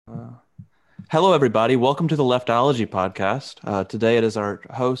Hello, everybody. Welcome to the Leftology podcast. Today it is our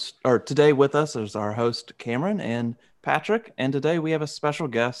host, or today with us is our host Cameron and Patrick, and today we have a special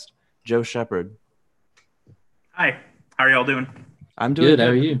guest, Joe Shepard. Hi, how are y'all doing? I'm doing Good. How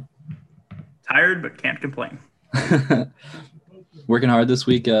are good. you? Tired, but can't complain. Working hard this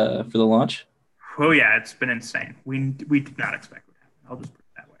week for the launch. Oh yeah, it's been insane. We did not expect what happened. I'll just put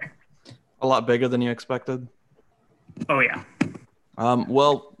it that way. A lot bigger than you expected. Oh yeah,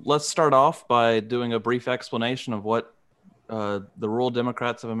 Well, let's start off by doing a brief explanation of what the Rural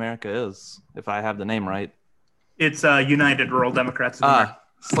Democrats of America is, if I have the name right. it's United Rural Democrats of America.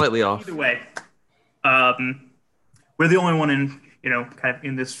 Slightly off. Either way, um, we're the only one in kind of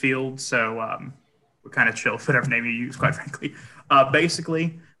in this field, so we're kind of chill with whatever name you use, quite frankly.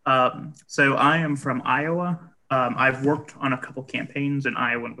 Basically, so I am from Iowa. I've worked on a couple campaigns in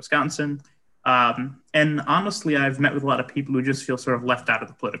Iowa and Wisconsin. And honestly, I've met with a lot of people who just feel sort of left out of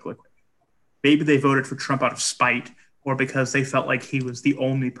the political equation. Maybe they voted for Trump out of spite or because they felt like he was the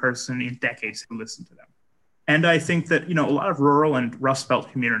only person in decades who listened to them. And I think that, a lot of rural and Rust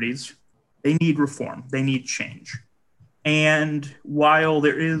Belt communities, they need reform, they need change. And while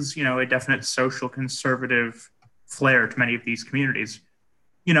there is, a definite social conservative flair to many of these communities,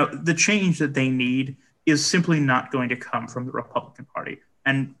 the change that they need is simply not going to come from the Republican Party.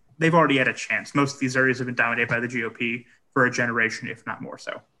 And they've already had a chance. Most of these areas have been dominated by the GOP for a generation, if not more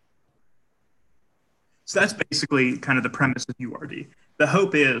so. So that's basically kind of the premise of URD. The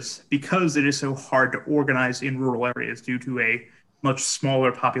hope is because it is so hard to organize in rural areas due to a much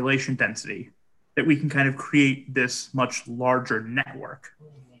smaller population density, that we can kind of create this much larger network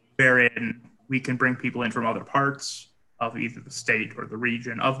wherein we can bring people in from other parts of either the state or the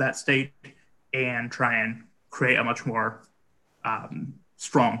region of that state and try and create a much more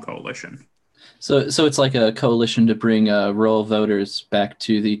strong coalition. So it's like a coalition to bring rural voters back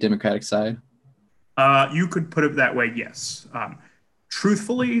to the Democratic side. You could put it that way, yes.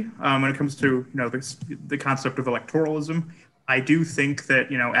 Truthfully, when it comes to the concept of electoralism, I do think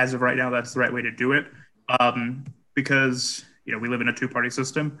that as of right now, that's the right way to do it, because we live in a two-party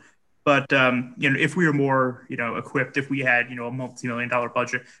system. But if we were more equipped, if we had a multi-million-dollar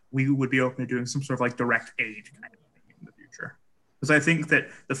budget, we would be open to doing some sort of like direct aid kind of thing in the future. Because I think that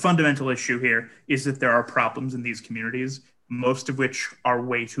the fundamental issue here is that there are problems in these communities, most of which are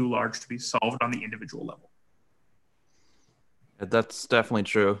way too large to be solved on the individual level. That's definitely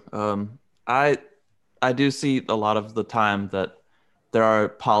true. I do see a lot of the time that there are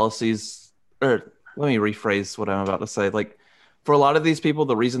policies, or let me rephrase what I'm about to say. Like, for a lot of these people,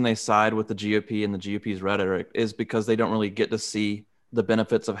 the reason they side with the GOP and the GOP's rhetoric is because they don't really get to see the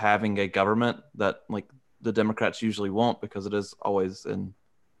benefits of having a government that, like, the Democrats usually won't, because it is always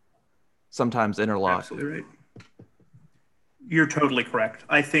sometimes interlocked. Absolutely right. You're totally correct.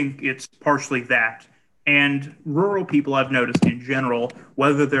 I think it's partially that. And rural people, I've noticed in general,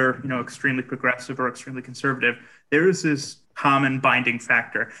 whether they're extremely progressive or extremely conservative, there is this common binding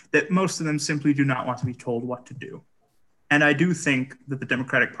factor that most of them simply do not want to be told what to do. And I do think that the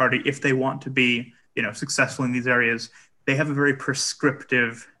Democratic Party, if they want to be successful in these areas, they have a very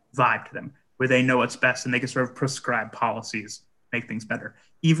prescriptive vibe to them, where they know what's best and they can sort of prescribe policies, make things better,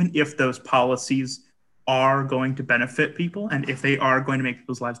 even if those policies are going to benefit people and if they are going to make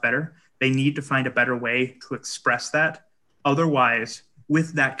people's lives better. They need to find a better way to express that. Otherwise,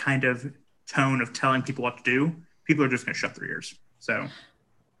 with that kind of tone of telling people what to do, people are just going to shut their ears. So,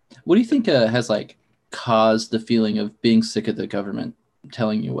 What do you think has caused the feeling of being sick of the government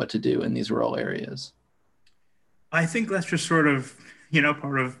telling you what to do in these rural areas? I think that's just sort of,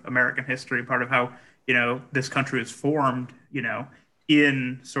 part of American history, part of how, this country was formed,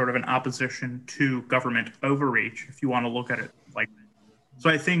 in sort of an opposition to government overreach, if you want to look at it like that. So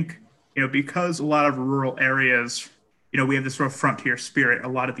I think, because a lot of rural areas, we have this sort of frontier spirit, a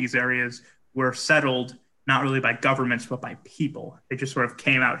lot of these areas were settled not really by governments, but by people. They just sort of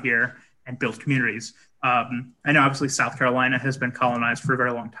came out here and built communities. I know obviously South Carolina has been colonized for a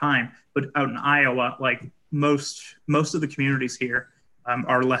very long time, but out in Iowa, like most of the communities here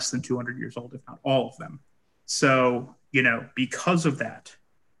are less than 200 years old, if not all of them. So, because of that,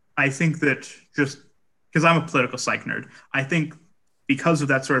 I think that just because I'm a political psych nerd, I think because of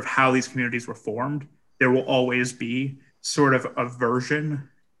that sort of how these communities were formed, there will always be sort of aversion,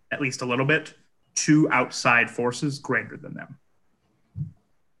 at least a little bit, to outside forces greater than them.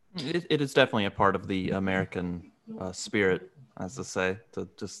 It is definitely a part of the American spirit, as to say, to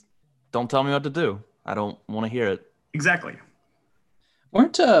just don't tell me what to do. I don't want to hear it. Exactly.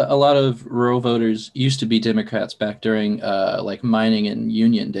 Weren't a lot of rural voters used to be Democrats back during like mining and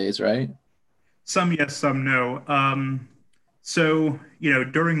union days, right? Some yes, some no. So,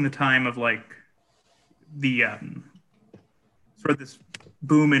 during the time of like the sort of this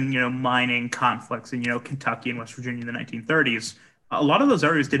boom in mining conflicts in Kentucky and West Virginia in the 1930s, a lot of those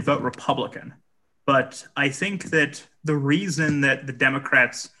areas did vote Republican. But I think that the reason that the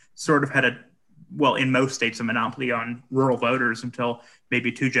Democrats sort of had in most states, a monopoly on rural voters until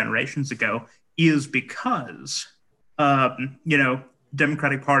maybe 2 generations ago is because,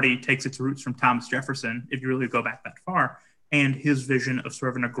 Democratic Party takes its roots from Thomas Jefferson, if you really go back that far, and his vision of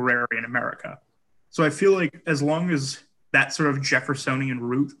sort of an agrarian America. So I feel like as long as that sort of Jeffersonian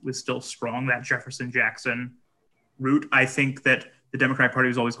root was still strong, that Jefferson-Jackson root, I think that the Democratic Party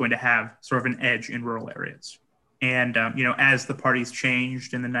was always going to have sort of an edge in rural areas. And, as the parties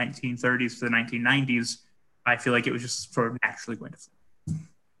changed in the 1930s to the 1990s, I feel like it was just sort of naturally going to flip.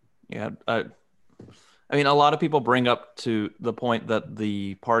 Yeah. I mean, a lot of people bring up to the point that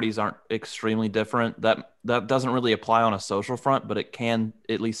the parties aren't extremely different. That doesn't really apply on a social front, but it can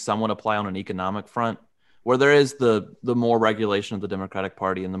at least somewhat apply on an economic front, where there is the more regulation of the Democratic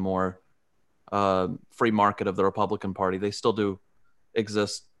Party and the more free market of the Republican Party. They still do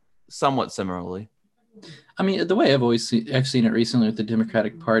exist somewhat similarly. I mean, the way I've seen it recently with the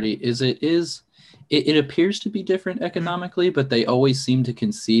Democratic Party is it appears to be different economically, but they always seem to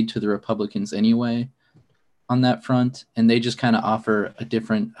concede to the Republicans anyway on that front, and they just kind of offer a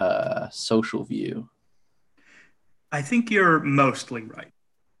different social view. I think you're mostly right.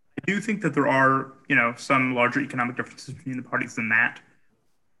 I do think that there are, some larger economic differences between the parties than that.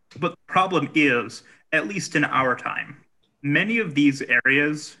 But the problem is, at least in our time, many of these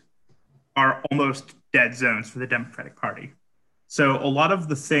areas are almost dead zones for the Democratic Party. So a lot of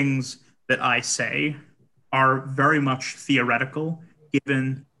the things that I say are very much theoretical,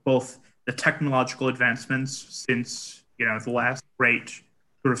 given both the technological advancements since, the last great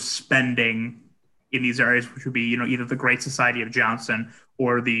sort of spending in these areas, which would be, either the Great Society of Johnson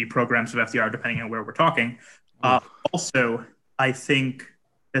or the programs of FDR, depending on where we're talking. Also, I think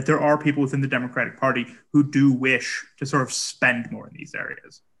that there are people within the Democratic Party who do wish to sort of spend more in these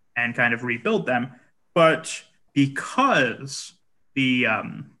areas and kind of rebuild them. But because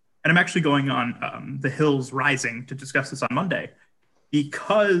and I'm actually going on the Hills Rising to discuss this on Monday,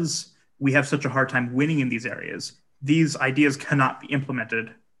 because we have such a hard time winning in these areas, these ideas cannot be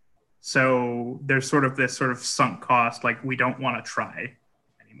implemented. So there's sort of this sort of sunk cost, like we don't want to try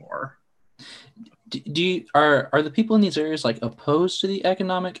anymore. Are the people in these areas like opposed to the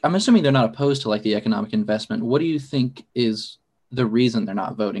economic? I'm assuming they're not opposed to like the economic investment. What do you think is the reason they're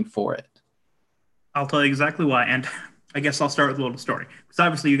not voting for it? I'll tell you exactly why, and I guess I'll start with a little story, because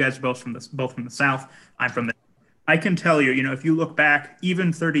obviously you guys are both from the South. I'm from the. I can tell you, if you look back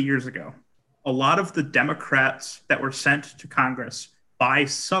even 30 years ago, a lot of the Democrats that were sent to Congress by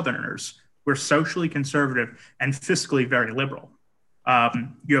Southerners were socially conservative and fiscally very liberal.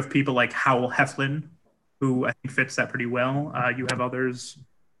 You have people like Howell Heflin, who I think fits that pretty well. You have others.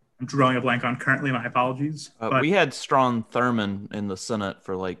 I'm drawing a blank on currently. My apologies. We had Strom Thurmond in the Senate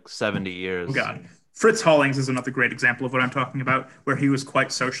for like 70 years. Oh God. Fritz Hollings is another great example of what I'm talking about, where he was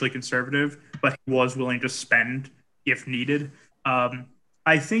quite socially conservative, but he was willing to spend if needed.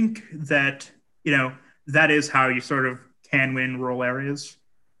 I think that, that is how you sort of can win rural areas.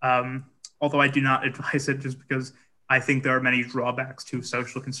 Although I do not advise it, just because I think there are many drawbacks to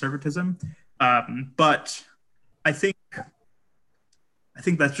social conservatism. But I think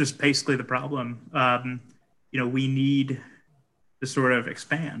that's just basically the problem. We need to sort of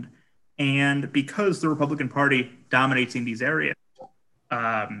expand. And because the Republican Party dominates in these areas,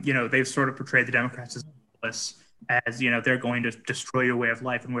 they've sort of portrayed the Democrats as they're going to destroy your way of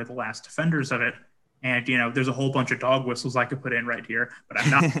life and we're the last defenders of it. And, there's a whole bunch of dog whistles I could put in right here, but I'm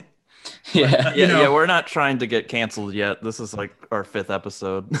not. Yeah, we're not trying to get canceled yet. This is like our 5th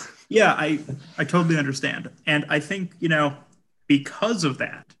episode. Yeah, I totally understand. And I think, because of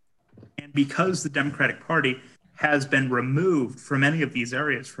that, and because the Democratic Party has been removed from any of these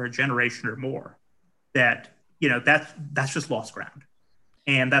areas for a generation or more, that, that's just lost ground.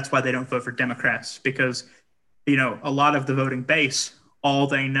 And that's why they don't vote for Democrats, because, a lot of the voting base, all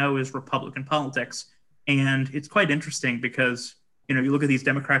they know is Republican politics. And it's quite interesting because, you look at these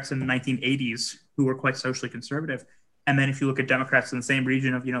Democrats in the 1980s who were quite socially conservative. And then if you look at Democrats in the same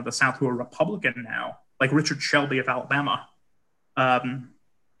region of, the South who are Republican now, like Richard Shelby of Alabama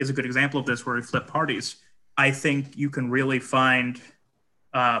is a good example of this, where we flip parties. I think you can really find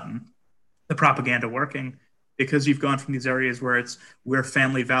the propaganda working, because you've gone from these areas where we're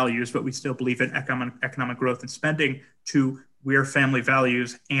family values, but we still believe in economic growth and spending, to we're family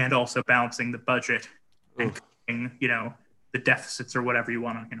values and also balancing the budget and cutting, the deficits or whatever you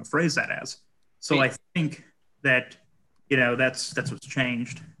want to phrase that as. So I think that that's what's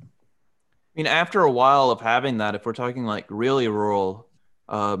changed. mean, after a while of having that, if we're talking like really rural,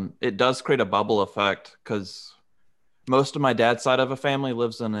 it does create a bubble effect because most of my dad's side of a family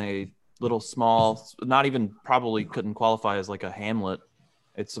lives in a little small, not even probably couldn't qualify as like a hamlet.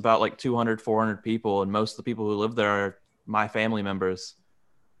 It's about like 200, 400 people, and most of the people who live there are my family members.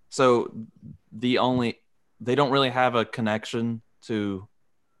 So the only, they don't really have a connection to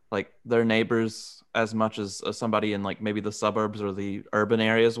like their neighbors as much as somebody in like maybe the suburbs or the urban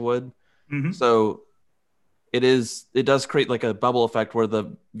areas would. Hmm. So it does create like a bubble effect where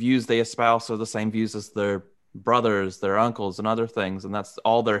the views they espouse are the same views as their brothers, their uncles, and other things, and that's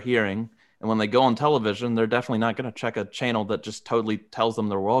all they're hearing. And when they go on television, they're definitely not going to check a channel that just totally tells them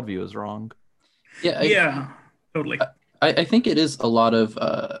their worldview is wrong. Yeah, Yeah, totally. I think it is a lot of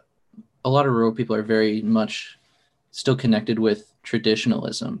rural people are very much still connected with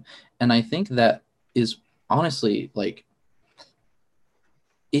traditionalism, and I think that is honestly like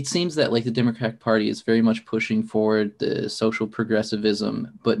it seems that like the Democratic Party is very much pushing forward the social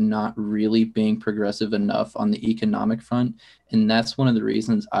progressivism, but not really being progressive enough on the economic front. And that's one of the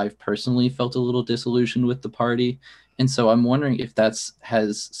reasons I've personally felt a little disillusioned with the party. And so I'm wondering if that's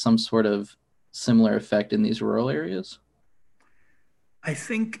has some sort of similar effect in these rural areas. I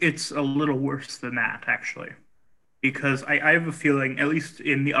think it's a little worse than that, actually, because I have a feeling, at least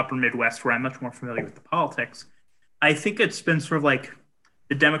in the upper Midwest, where I'm much more familiar with the politics, I think it's been sort of like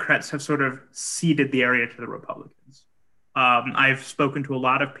the Democrats have sort of ceded the area to the Republicans. I've spoken to a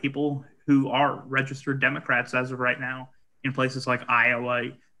lot of people who are registered Democrats as of right now in places like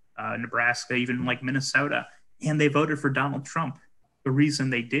Iowa, Nebraska, even like Minnesota, and they voted for Donald Trump. The reason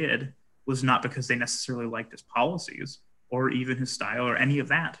they did was not because they necessarily liked his policies or even his style or any of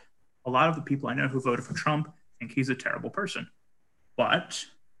that. A lot of the people I know who voted for Trump think he's a terrible person, but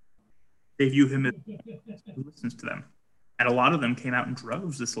they view him as who listens to them. And a lot of them came out in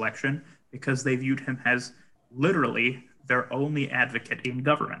droves this election because they viewed him as literally their only advocate in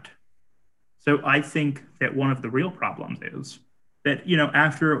government. So I think that one of the real problems is that,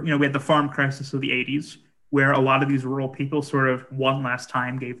 after, we had the farm crisis of the 80s, where a lot of these rural people sort of one last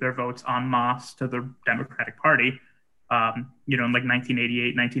time gave their votes en masse to the Democratic Party, in like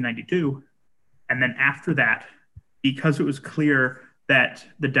 1988, 1992. And then after that, because it was clear that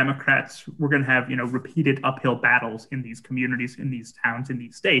the Democrats were going to have, repeated uphill battles in these communities, in these towns, in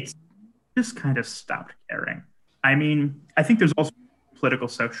these states, just kind of stopped caring. I mean, I think there's also political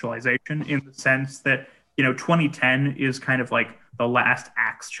socialization in the sense that, 2010 is kind of like the last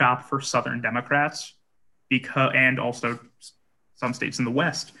axe chop for Southern Democrats, because and also some states in the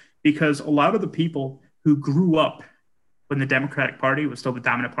West, because a lot of the people who grew up when the Democratic Party was still the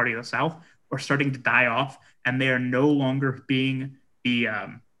dominant party of the South are starting to die off, and they are no longer being the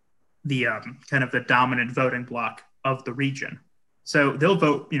kind of the dominant voting bloc of the region. So they'll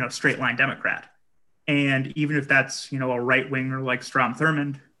vote, straight line Democrat. And even if that's, a right winger like Strom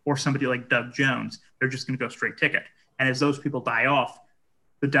Thurmond or somebody like Doug Jones, they're just going to go straight ticket. And as those people die off,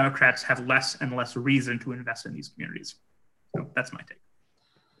 the Democrats have less and less reason to invest in these communities. So that's my take.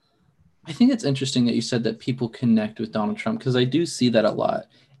 I think it's interesting that you said that people connect with Donald Trump because I do see that a lot.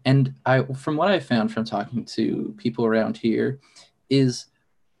 And from what I found from talking to people around here, is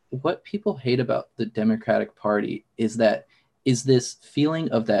what people hate about the Democratic Party is this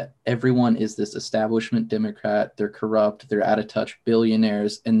feeling of that everyone is this establishment Democrat, they're corrupt, they're out of touch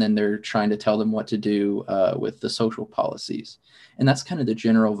billionaires, and then they're trying to tell them what to do with the social policies. And that's kind of the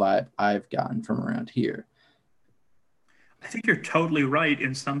general vibe I've gotten from around here. I think you're totally right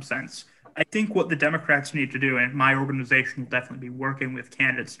in some sense. I think what the Democrats need to do, and my organization will definitely be working with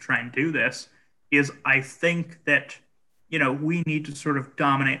candidates to try and do this, is I think that, we need to sort of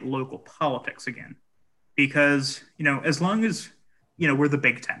dominate local politics again. Because, as long as, we're the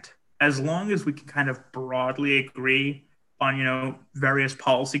big tent, as long as we can kind of broadly agree on, various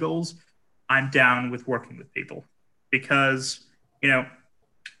policy goals, I'm down with working with people. Because,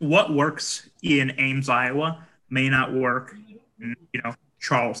 what works in Ames, Iowa may not work in,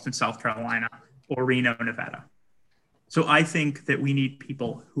 Charleston, South Carolina, or Reno, Nevada. So I think that we need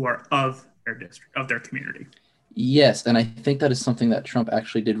people who are of their district, of their community. Yes, and I think that is something that Trump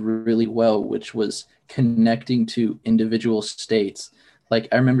actually did really well, which was connecting to individual states. Like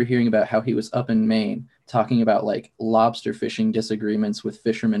I remember hearing about how he was up in Maine talking about like lobster fishing disagreements with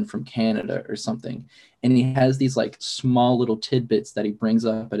fishermen from Canada or something. And he has these like small little tidbits that he brings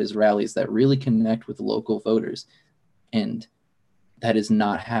up at his rallies that really connect with local voters. And that is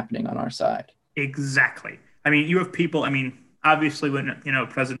not happening on our side. Exactly. I mean, you have people, obviously, when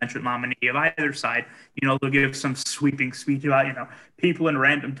presidential nominee of either side, they'll give some sweeping speech about people in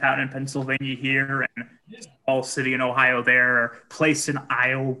random town in Pennsylvania here and small city in Ohio there, or place in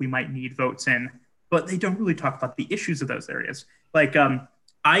Iowa we might need votes in, but they don't really talk about the issues of those areas. Like,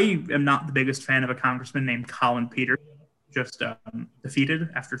 I am not the biggest fan of a congressman named Colin Peters, just defeated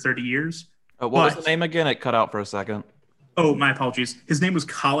after 30 years. What was the name again? It cut out for a second. Oh, my apologies. His name was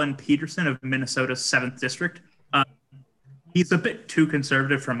Colin Peterson of Minnesota's 7th District. He's a bit too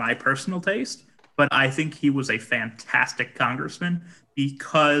conservative for my personal taste, but I think he was a fantastic congressman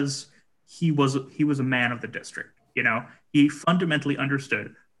because he was a man of the district. He fundamentally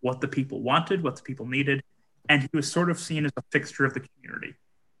understood what the people wanted, what the people needed, and he was sort of seen as a fixture of the community.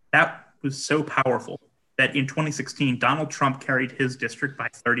 That was so powerful that in 2016, Donald Trump carried his district by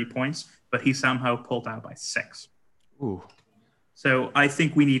 30 points, but he somehow pulled out by 6. Ooh. So I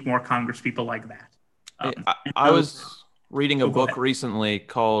think we need more congresspeople like that. I was reading a book recently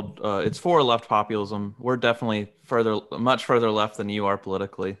called It's For Left Populism. We're definitely much further left than you are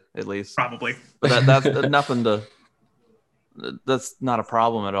politically, at least. Probably. But that's that's not a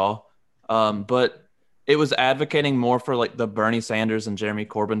problem at all. But it was advocating more for like the Bernie Sanders and Jeremy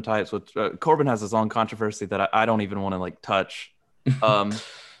Corbyn types, which Corbyn has his own controversy that I don't even want to like touch.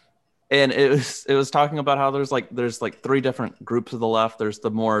 And it was talking about how there's like 3 different groups of the left. There's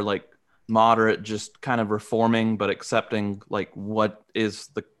the more like moderate, just kind of reforming but accepting like what is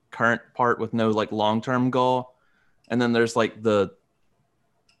the current part with no like long-term goal. And then there's like the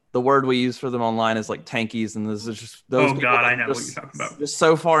word we use for them online is like tankies, and this is just those. Oh God, I know what you're talking about. Just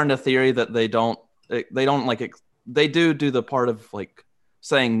so far into theory that they don't like they do the part of like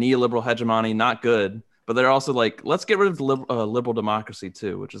saying neoliberal hegemony not good, but they're also like, let's get rid of liberal democracy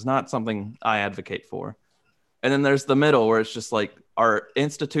too, which is not something I advocate for. And then there's the middle where it's just like our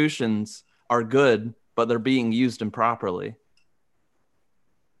institutions are good, but they're being used improperly.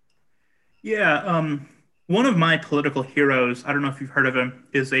 Yeah. One of my political heroes, I don't know if you've heard of him,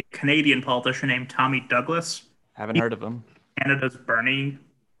 is a Canadian politician named Tommy Douglas. Haven't heard of him. Canada's Bernie.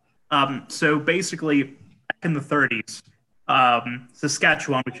 So basically, back in the 30s,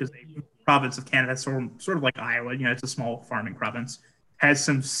 Saskatchewan, which is a province of Canada, sort of like Iowa, it's a small farming province, has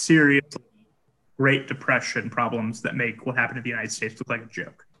some serious Great Depression problems that make what happened in the United States look like a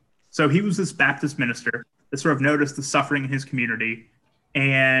joke. So he was this Baptist minister that sort of noticed the suffering in his community,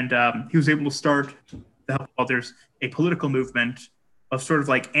 and he was able to start, to help others, a political movement of sort of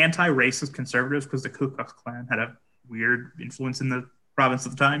like anti-racist conservatives, because the Ku Klux Klan had a weird influence in the province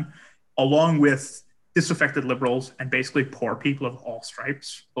at the time, along with disaffected liberals and basically poor people of all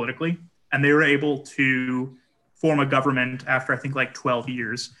stripes politically. And they were able to form a government after, I think, like 12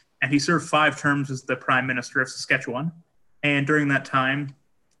 years. And he served 5 terms as the prime minister of Saskatchewan. And during that time,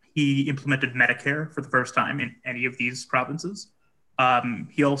 he implemented Medicare for the first time in any of these provinces.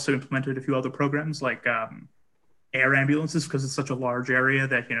 He also implemented a few other programs like air ambulances, because it's such a large area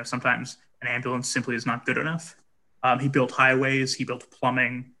that sometimes an ambulance simply is not good enough. He built highways, he built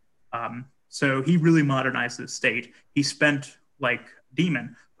plumbing. So he really modernized the state. He spent like a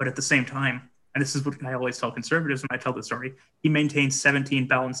demon, but at the same time, and this is what I always tell conservatives when I tell this story, he maintained 17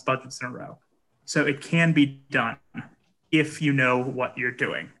 balanced budgets in a row. So it can be done if you know what you're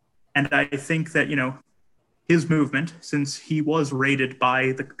doing. And I think that, his movement, since he was rated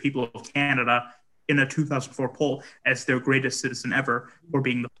by the people of Canada in a 2004 poll as their greatest citizen ever for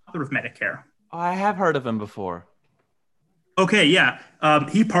being the father of Medicare. I have heard of him before. Okay, yeah.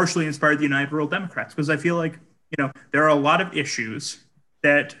 He partially inspired the United Rural Democrats, because I feel like, there are a lot of issues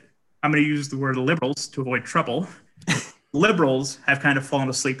that, I'm going to use the word liberals to avoid trouble, liberals have kind of fallen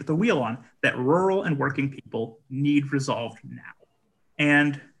asleep at the wheel on, that rural and working people need resolved now.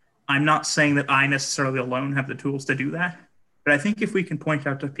 And I'm not saying that I necessarily alone have the tools to do that, but I think if we can point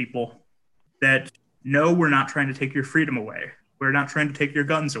out to people that, no, we're not trying to take your freedom away. We're not trying to take your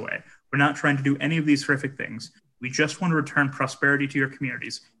guns away. We're not trying to do any of these horrific things. We just want to return prosperity to your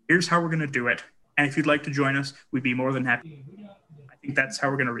communities. Here's how we're going to do it. And if you'd like to join us, we'd be more than happy. I think that's how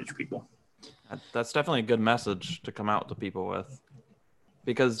we're going to reach people. That's definitely a good message to come out to people with,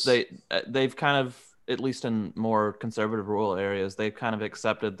 because they've kind of, at least in more conservative rural areas, they've kind of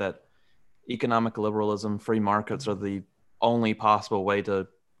accepted that economic liberalism, free markets are the only possible way to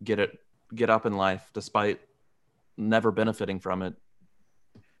get up in life, despite never benefiting from it.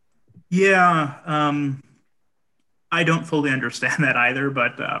 Yeah, I don't fully understand that either,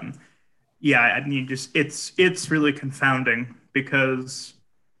 but yeah, I mean, just it's really confounding, because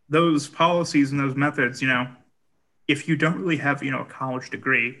those policies and those methods, if you don't really have, a college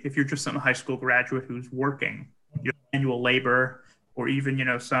degree, if you're just some high school graduate who's working, annual labor, or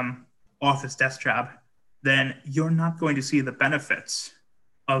even, some office desk job, then you're not going to see the benefits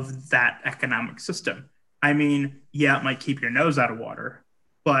of that economic system. I mean, yeah, it might keep your nose out of water,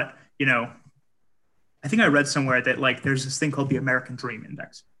 but I think I read somewhere that like there's this thing called the American Dream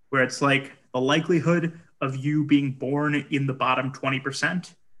Index, where it's like the likelihood of you being born in the bottom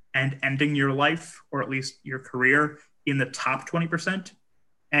 20% and ending your life, or at least your career, in the top 20%.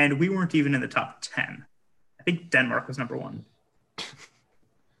 And we weren't even in the top 10. I think Denmark was number one.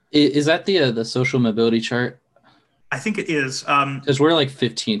 Is that the social mobility chart? I think it is. Because we're like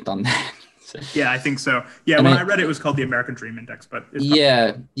 15th on that. Yeah, I think so. Yeah, and when I read it was called the American Dream Index, but it's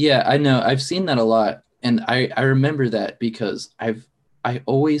yeah, I know. I've seen that a lot. And I remember that because I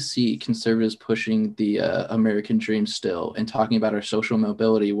always see conservatives pushing the American dream still and talking about our social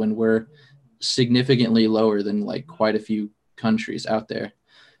mobility when we're significantly lower than like quite a few countries out there.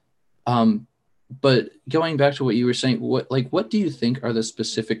 But going back to what you were saying, what do you think are the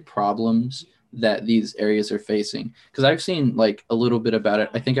specific problems that these areas are facing? Because I've seen like a little bit about it.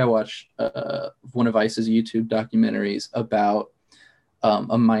 I think I watched one of ICE's YouTube documentaries about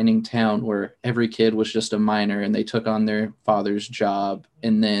a mining town where every kid was just a miner and they took on their father's job,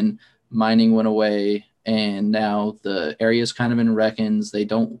 and then mining went away, and now the area's kind of in reckons. They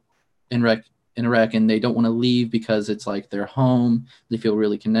don't in wreck, and they don't want to leave because it's like their home. They feel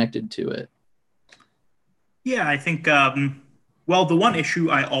really connected to it. Yeah, I think, well, the one issue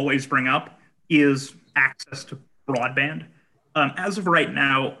I always bring up is access to broadband. As of right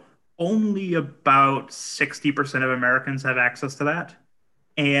now, only about 60% of Americans have access to that.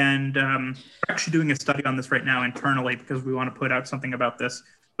 And we're actually doing a study on this right now internally because we want to put out something about this.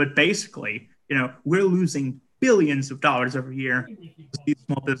 But basically, we're losing billions of dollars every year because these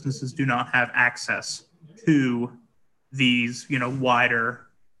small businesses do not have access to these, wider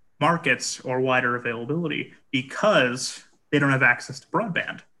markets or wider availability because they don't have access to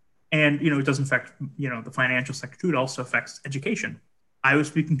broadband. And, it doesn't affect, the financial sector too. It also affects education. I was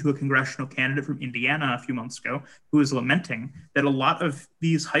speaking to a congressional candidate from Indiana a few months ago who was lamenting that a lot of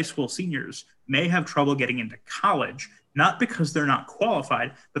these high school seniors may have trouble getting into college, not because they're not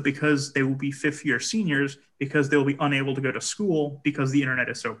qualified, but because they will be fifth-year seniors because they will be unable to go to school because the internet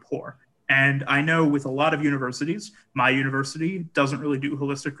is so poor. And I know with a lot of universities, my university doesn't really do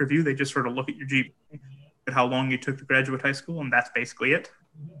holistic review. They just sort of look at your GPA, at how long you took to graduate high school, and that's basically it.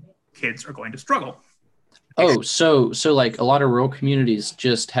 Kids are going to struggle. Oh, so like a lot of rural communities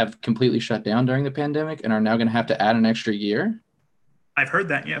just have completely shut down during the pandemic and are now going to have to add an extra year? I've heard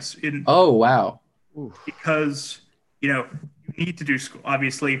that, yes. Oh, wow. Because, you need to do school.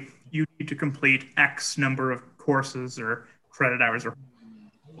 Obviously, you need to complete X number of courses or credit hours or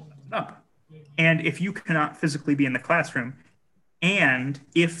up. And if you cannot physically be in the classroom, and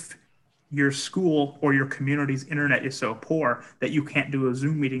if your school or your community's internet is so poor that you can't do a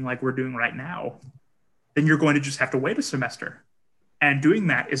Zoom meeting like we're doing right now, then you're going to just have to wait a semester. And doing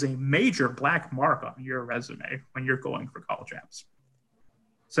that is a major black mark on your resume when you're going for college apps.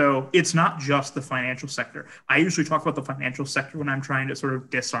 So it's not just the financial sector. I usually talk about the financial sector when I'm trying to sort of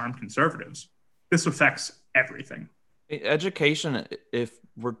disarm conservatives. This affects everything. Education, if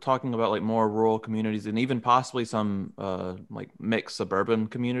we're talking about like more rural communities and even possibly some like mixed suburban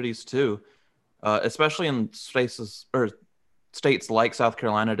communities too, especially in spaces or states like South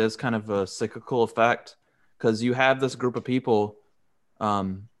Carolina, it is kind of a cyclical effect because you have this group of people,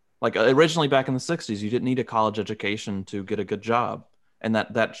 like originally back in the 60s, you didn't need a college education to get a good job. And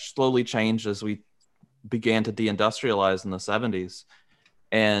that slowly changed as we began to deindustrialize in the 70s.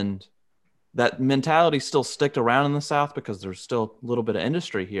 And that mentality still sticked around in the South because there's still a little bit of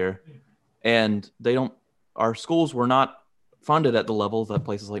industry here. And our schools were not funded at the level that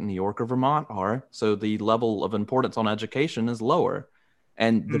places like New York or Vermont are. So the level of importance on education is lower.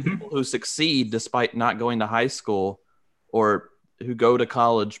 And the people who succeed despite not going to high school or who go to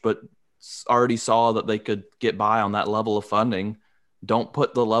college but already saw that they could get by on that level of funding don't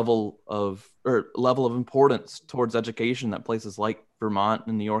put the level of importance towards education that places like Vermont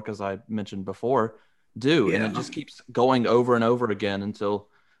and New York, as I mentioned before, do. Yeah. And it just keeps going over and over again until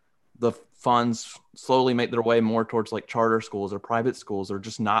the funds slowly make their way more towards like charter schools or private schools or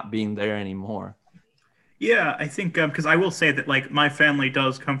just not being there anymore. Yeah, I think because I will say that like my family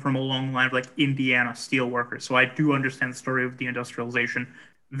does come from a long line of like Indiana steel workers, so I do understand the story of deindustrialization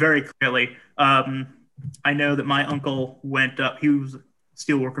very clearly. I know that my uncle went up. He was a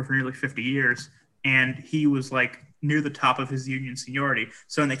steel worker for nearly 50 years, and he was like near the top of his union seniority.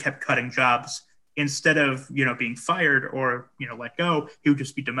 So when they kept cutting jobs, instead of being fired or let go, he would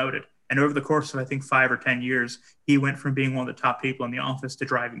just be demoted. And over the course of I think 5 or 10 years, he went from being one of the top people in the office to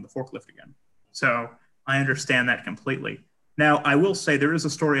driving the forklift again. So I understand that completely. Now, I will say there is a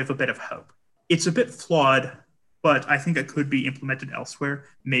story of a bit of hope. it's a bit flawed, but I think it could be implemented elsewhere,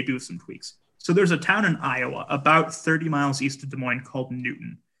 maybe with some tweaks. So there's a town in Iowa about 30 miles east of Des Moines called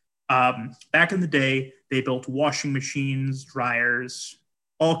Newton. Back in the day, they built washing machines, dryers,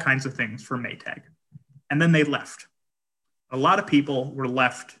 all kinds of things for Maytag. And then they left. A lot of people were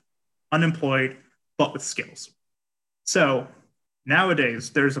left unemployed, but with skills. So nowadays,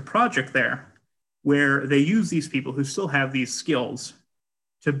 there's a project there where they use these people who still have these skills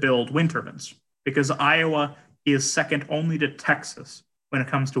to build wind turbines, because Iowa is second only to Texas when it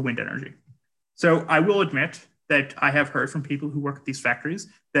comes to wind energy. So I will admit that I have heard from people who work at these factories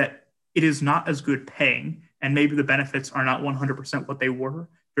that it is not as good paying, and maybe the benefits are not 100% what they were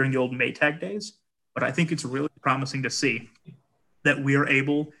during the old Maytag days. But I think it's really promising to see that we are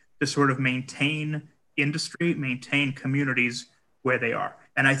able to sort of maintain industry, maintain communities where they are.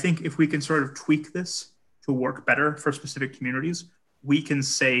 And I think if we can sort of tweak this to work better for specific communities, we can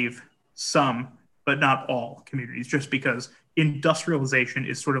save some, but not all communities, just because industrialization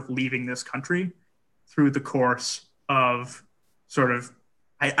is sort of leaving this country through the course of sort of,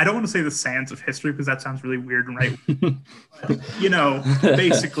 I don't want to say the sands of history because that sounds really weird and right. But,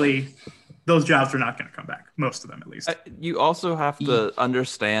 basically those jobs are not going to come back, most of them at least. You also have to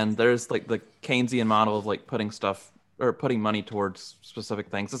understand there's like the Keynesian model of like putting stuff or putting money towards specific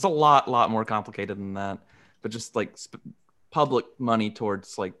things. It's a lot more complicated than that, but just like public money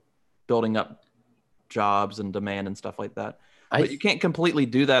towards like building up jobs and demand and stuff like that. But you can't completely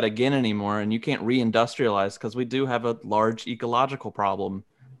do that again anymore, and you can't reindustrialize because we do have a large ecological problem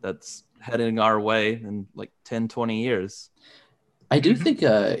that's heading our way in like 10, 20 years. I do think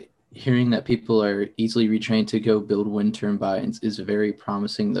hearing that people are easily retrained to go build wind turbines is very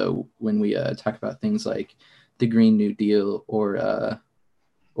promising, though, when we talk about things like the Green New Deal or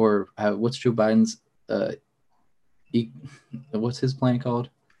what's Joe Biden's what's his plan called?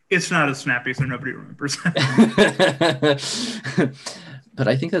 It's not as snappy, so nobody remembers. But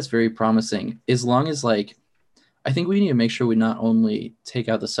I think that's very promising. As long as I think we need to make sure we not only take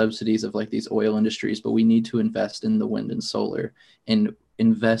out the subsidies of like these oil industries, but we need to invest in the wind and solar and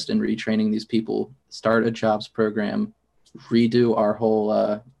invest in retraining these people, start a jobs program, redo our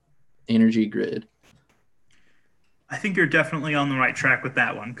whole energy grid. I think you're definitely on the right track with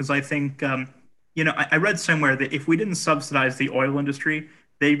that one, because I think, I read somewhere that if we didn't subsidize the oil industry,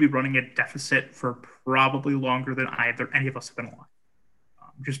 they'd be running a deficit for probably longer than any of us have been alive,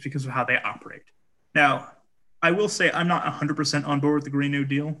 just because of how they operate. Now, I will say I'm not 100% on board with the Green New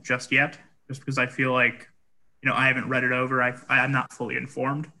Deal just yet, just because I feel like, I haven't read it over. I'm not fully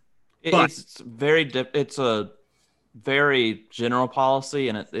informed. It's a very general policy,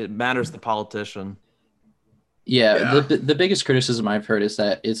 and it matters the politician. Yeah. The biggest criticism I've heard is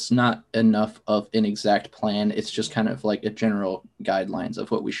that it's not enough of an exact plan. It's just kind of like a general guidelines of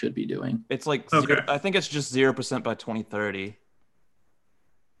what we should be doing. It's like I think it's just 0% by 2030.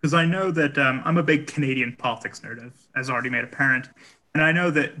 Because I know that I'm a big Canadian politics nerd, as already made apparent, and I know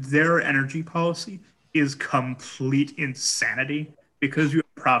that their energy policy is complete insanity, because you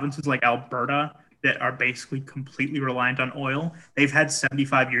have provinces like Alberta that are basically completely reliant on oil. They've had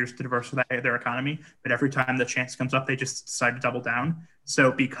 75 years to diversify their economy, but every time the chance comes up, they just decide to double down. So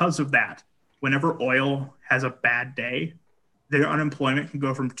because of that, whenever oil has a bad day, their unemployment can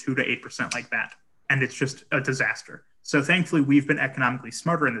go from 2 to 8% like that. And it's just a disaster. So thankfully, we've been economically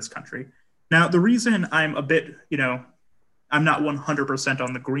smarter in this country. Now, the reason I'm a bit, I'm not 100%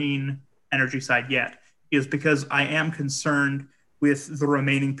 on the green energy side yet is because I am concerned with the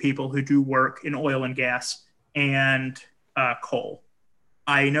remaining people who do work in oil and gas and coal.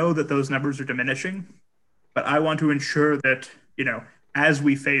 I know that those numbers are diminishing, but I want to ensure that, as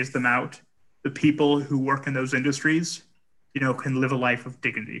we phase them out, the people who work in those industries, can live a life of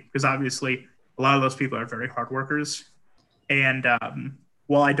dignity. Because obviously, a lot of those people are very hard workers. And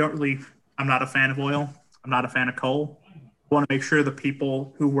while I'm not a fan of oil, I'm not a fan of coal, I want to make sure the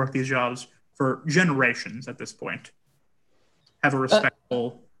people who work these jobs for generations at this point have a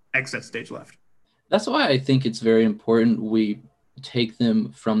respectable exit stage left. That's why I think it's very important we take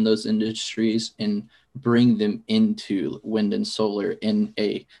them from those industries and bring them into wind and solar in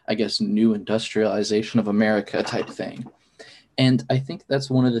a, I guess, new industrialization of America type thing. And I think that's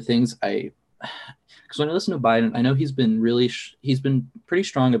one of the things because when I listen to Biden, I know he's been pretty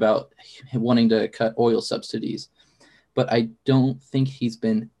strong about wanting to cut oil subsidies, but I don't think he's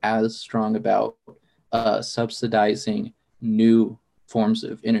been as strong about subsidizing new forms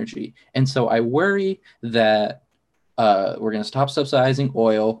of energy. And so I worry that we're going to stop subsidizing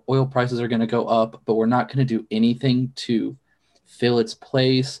oil. Oil prices are going to go up, but we're not going to do anything to fill its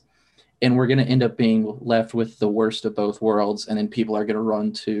place. And we're going to end up being left with the worst of both worlds. And then people are going to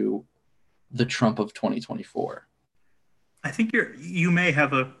run to the Trump of 2024? I think you may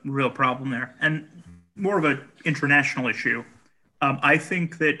have a real problem there, and more of an international issue. I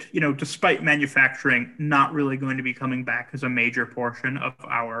think that despite manufacturing not really going to be coming back as a major portion of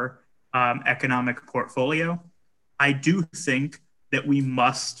our economic portfolio, I do think that we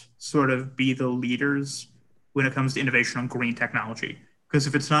must sort of be the leaders when it comes to innovation on green technology. Because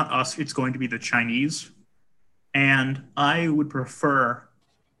if it's not us, it's going to be the Chinese. And I would prefer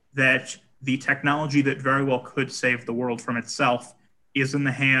that the technology that very well could save the world from itself is in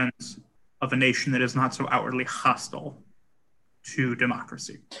the hands of a nation that is not so outwardly hostile to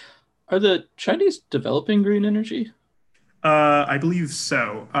democracy. Are the Chinese developing green energy? I believe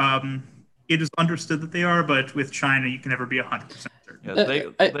so. It is understood that they are, but with China, you can never be 100% certain.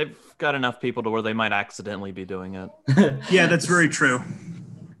 Yeah, they've got enough people to where they might accidentally be doing it. Yeah, that's very true.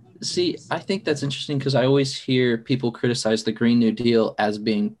 See, I think that's interesting because I always hear people criticize the Green New Deal as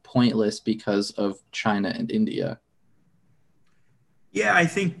being pointless because of China and India. Yeah, I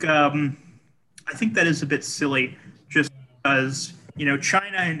think that is a bit silly, just because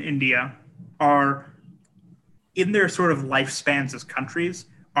China and India are in their sort of lifespans as countries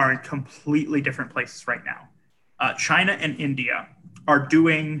are in completely different places right now. China and India are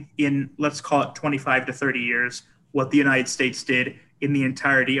doing in, let's call it 25 to 30 years, what the United States did in the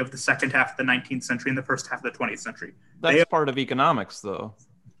entirety of the second half of the 19th century and the first half of the 20th century. That's part of economics, though.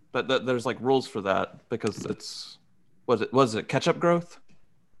 But there's like rules for that because it's was it catch-up growth?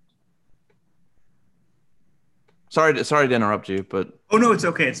 Sorry to interrupt you, but oh no, it's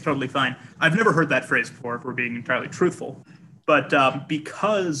okay. It's totally fine. I've never heard that phrase before, if we're being entirely truthful. But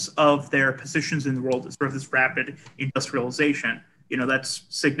because of their positions in the world as sort of this rapid industrialization, that's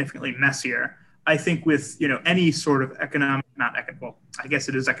significantly messier. I think with any sort of economic, well, I guess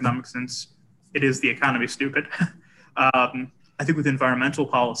it is economic since it is the economy, stupid. I think with environmental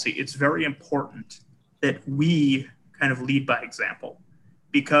policy, it's very important that we kind of lead by example,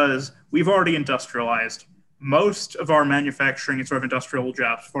 because we've already industrialized. Most of our manufacturing and sort of industrial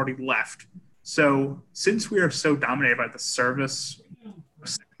jobs have already left. So since we are so dominated by the service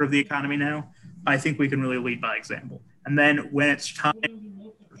sector of the economy now, I think we can really lead by example. And then when it's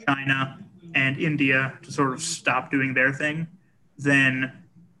time for China and India to sort of stop doing their thing, then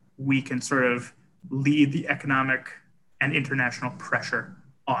we can sort of lead the economic and international pressure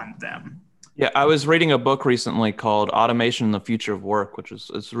on them. Yeah, I was reading a book recently called Automation and the Future of Work, which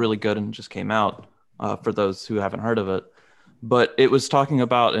is really good and just came out for those who haven't heard of it. But it was talking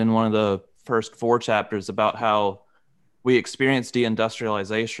about in one of the first 4 chapters about how we experienced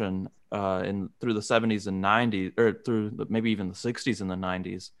deindustrialization through the 70s and 90s, or through maybe even the 60s and the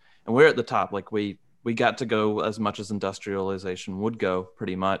 90s. And we're at the top. Like we got to go as much as industrialization would go,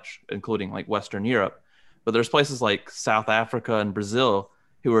 pretty much, including like Western Europe. But there's places like South Africa and Brazil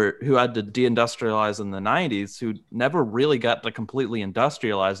who had to deindustrialize in the 90s, who never really got to completely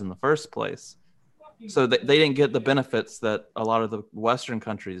industrialize in the first place. So they didn't get the benefits that a lot of the Western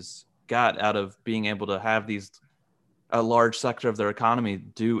countries got out of being able to have a large sector of their economy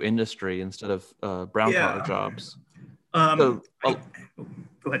do industry instead of brown collar jobs. Go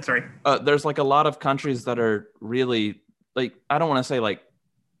ahead, sorry. There's like a lot of countries that are really, like, I don't want to say like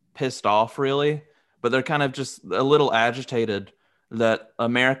pissed off really, but they're kind of just a little agitated that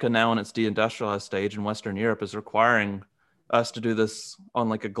America now in its deindustrialized stage in Western Europe is requiring us to do this on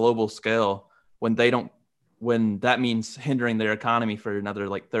like a global scale when that means hindering their economy for another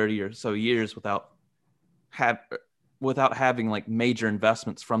like 30 or so years without having like major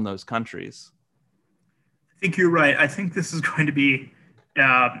investments from those countries. I think you're right. I think this is going to be,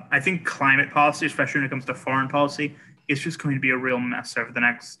 I think climate policy, especially when it comes to foreign policy, is just going to be a real mess over the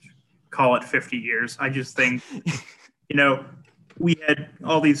next, call it 50 years. I just think, we had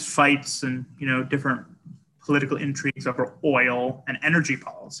all these fights and, different political intrigues over oil and energy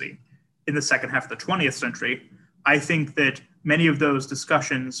policy in the second half of the 20th century. I think that many of those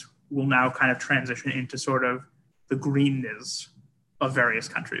discussions will now kind of transition into sort of the greenness of various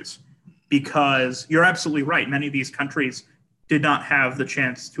countries, because you're absolutely right. Many of these countries did not have the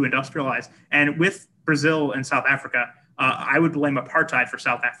chance to industrialize. And with Brazil and South Africa, I would blame apartheid for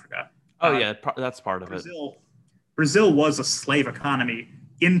South Africa. Oh, yeah, that's part of it. Brazil was a slave economy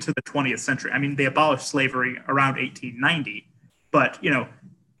into the 20th century. I mean, they abolished slavery around 1890, but,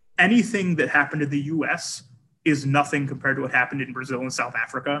 anything that happened in the U.S. is nothing compared to what happened in Brazil and South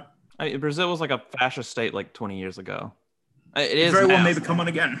Africa. Brazil was like a fascist state like 20 years ago. It is very now. well may become one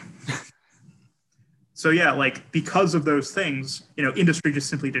again. So yeah, like because of those things, industry just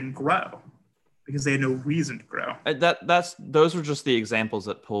simply didn't grow because they had no reason to grow. Those were just the examples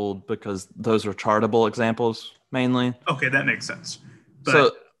that pulled because those are chartable examples mainly. Okay, that makes sense.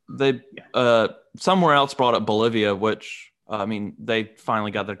 But they somewhere else brought up Bolivia, which I mean, they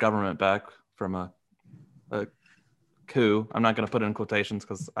finally got their government back from a coup. I'm not going to put it in quotations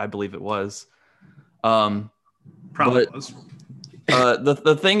because I believe it was. Probably was.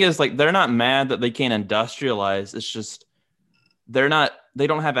 The thing is, like, they're not mad that they can't industrialize. It's just they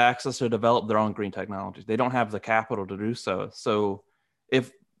don't have access to develop their own green technologies. They don't have the capital to do so. So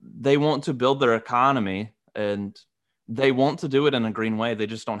if they want to build their economy and they want to do it in a green way, they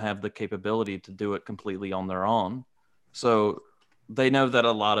just don't have the capability to do it completely on their own. So they know that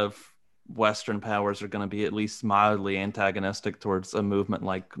a lot of Western powers are going to be at least mildly antagonistic towards a movement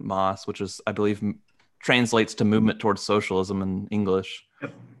like MOS, which is, I believe, translates to movement towards socialism in English.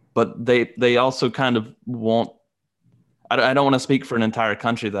 Yep. But they also kind of want, I don't want to speak for an entire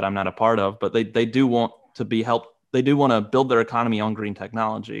country that I'm not a part of, but they do want to be helped. They do want to build their economy on green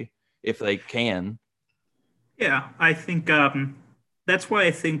technology if they can. Yeah, I think that's why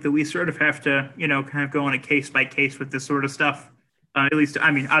I think that we sort of have to, kind of go on a case by case with this sort of stuff. At least,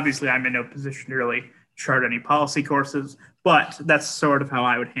 I mean, obviously, I'm in no position to really chart any policy courses, but that's sort of how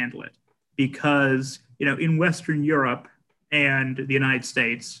I would handle it. Because, in Western Europe and the United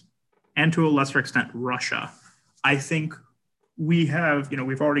States, and to a lesser extent, Russia, I think we have,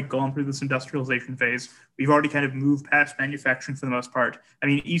 we've already gone through this industrialization phase. We've already kind of moved past manufacturing for the most part. I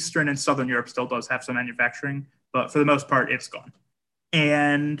mean, Eastern and Southern Europe still does have some manufacturing, but for the most part, it's gone.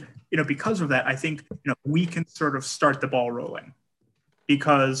 And, because of that, I think, we can sort of start the ball rolling.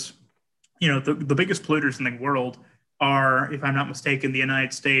 Because, the biggest polluters in the world are, if I'm not mistaken, the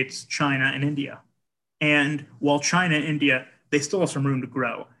United States, China, and India. And while China and India, they still have some room to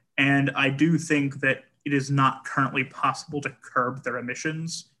grow. And I do think that it is not currently possible to curb their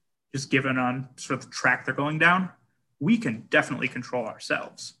emissions, just given on sort of the track they're going down. We can definitely control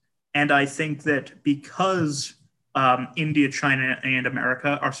ourselves. And I think that because India, China, and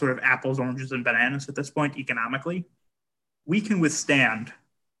America are sort of apples, oranges, and bananas at this point economically, we can withstand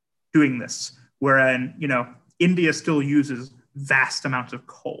doing this. Whereas, India still uses vast amounts of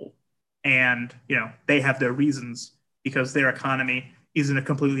coal. And, they have their reasons because their economy is in a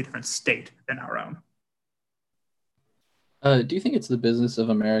completely different state than our own. Do you think it's the business of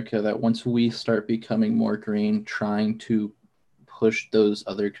America that once we start becoming more green, trying to push those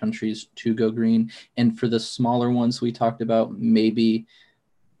other countries to go green? And for the smaller ones we talked about, maybe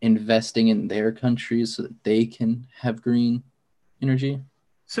investing in their countries so that they can have green energy?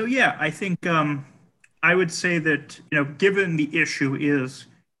 So, yeah, I think I would say that, given the issue is,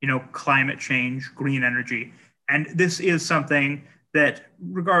 climate change, green energy, and this is something that,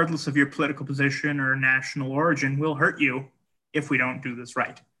 regardless of your political position or national origin, will hurt you if we don't do this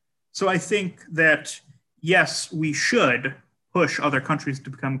right. So I think that, yes, we should push other countries to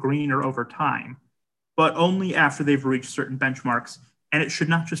become greener over time, but only after they've reached certain benchmarks. And it should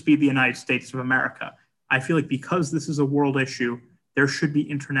not just be the United States of America. I feel like because this is a world issue, there should be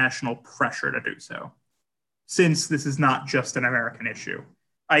international pressure to do so, since this is not just an American issue.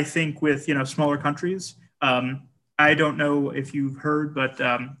 I think with, smaller countries, I don't know if you've heard, but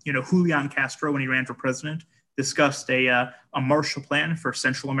Julian Castro, when he ran for president, discussed a Marshall Plan for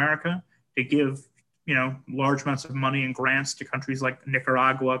Central America to give large amounts of money and grants to countries like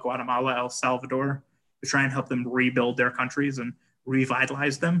Nicaragua, Guatemala, El Salvador to try and help them rebuild their countries and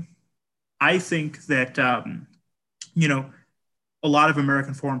revitalize them. I think that a lot of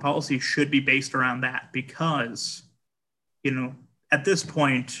American foreign policy should be based around that because at this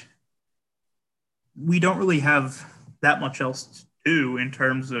point, we don't really have that much else to do in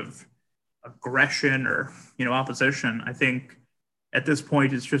terms of aggression or, opposition. I think at this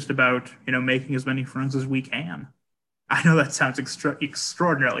point, it's just about, making as many friends as we can. I know that sounds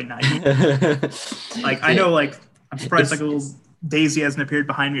extraordinarily naive. I know, I'm surprised, a little Daisy hasn't appeared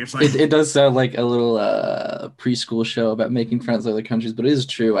behind me or something. It does sound like a little preschool show about making friends with other countries, but it is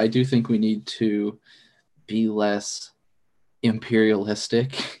true. I do think we need to be less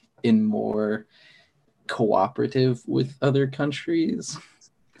imperialistic and more cooperative with other countries.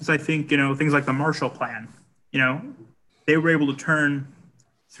 Because I think, things like the Marshall Plan, they were able to turn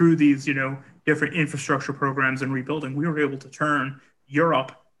through these, different infrastructure programs and rebuilding. We were able to turn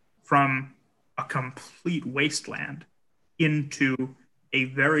Europe from a complete wasteland into a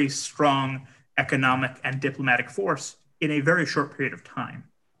very strong economic and diplomatic force in a very short period of time.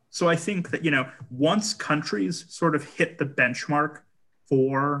 So I think that, once countries sort of hit the benchmark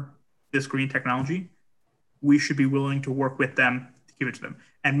for this green technology, we should be willing to work with them to give it to them.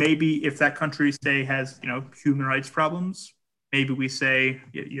 And maybe if that country, say, has, human rights problems, maybe we say,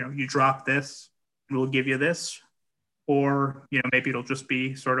 you drop this, and we'll give you this. Or, maybe it'll just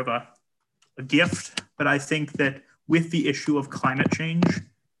be sort of a gift. But I think that with the issue of climate change,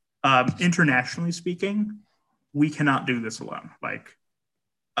 Internationally speaking, we cannot do this alone. Like,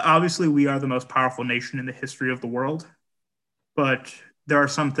 obviously, we are the most powerful nation in the history of the world, but there are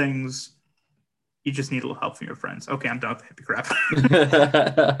some things you just need a little help from your friends. Okay, I'm done with the hippie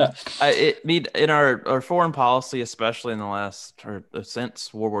crap. In our foreign policy, especially in the last or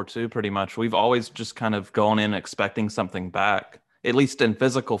since World War II, pretty much, we've always just kind of gone in expecting something back, at least in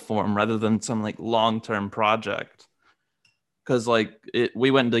physical form, rather than some like long-term project. Because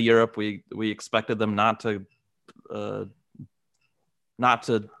we went into Europe, we expected them not to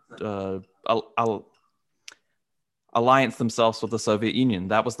alliance themselves with the Soviet Union.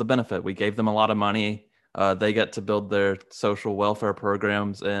 That was the benefit. We gave them a lot of money. They get to build their social welfare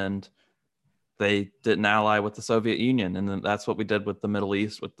programs, and they didn't ally with the Soviet Union. And then that's what we did with the Middle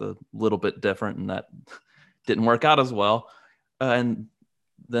East, with the little bit different, and that didn't work out as well. And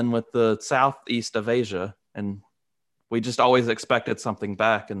then with the southeast of Asia, and we just always expected something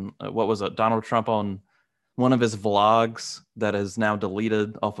back. And what was it? Donald Trump, on one of his vlogs that is now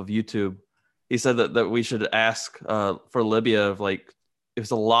deleted off of YouTube, he said that we should ask for Libya of it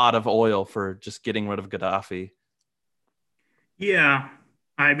was a lot of oil for just getting rid of Gaddafi. Yeah.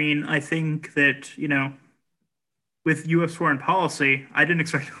 I mean, I think that, with U.S. foreign policy, I didn't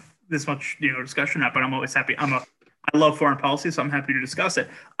expect this much, discussion up, but I'm always happy. I love foreign policy, so I'm happy to discuss it.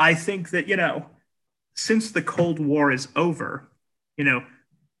 I think that, since the Cold War is over,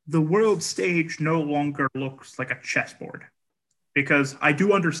 the world stage no longer looks like a chessboard. Because I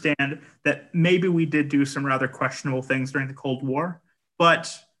do understand that maybe we did do some rather questionable things during the Cold War, but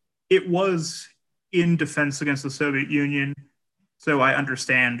it was in defense against the Soviet Union, so I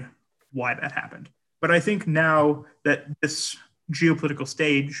understand why that happened. But I think now that this geopolitical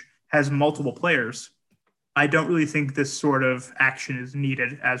stage has multiple players, I don't really think this sort of action is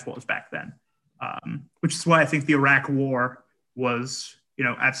needed as well as back then, which is why I think the Iraq War was,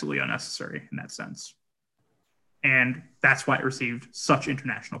 absolutely unnecessary in that sense. And that's why it received such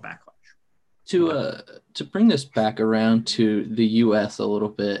international backlash. To bring this back around to the U.S. a little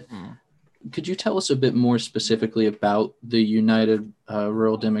bit, could you tell us a bit more specifically about the United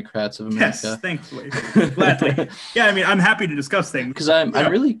Rural Democrats of America? Yes, thankfully, gladly. Yeah, I mean, I'm happy to discuss things because I'm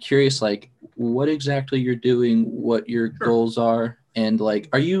really curious, what exactly you're doing, what your goals are, and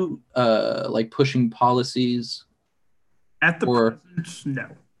are you pushing policies? At the present, no.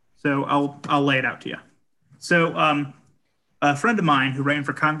 So I'll lay it out to you. So a friend of mine who ran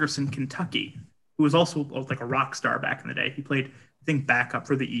for Congress in Kentucky, who was also like a rock star back in the day. He played, I think, backup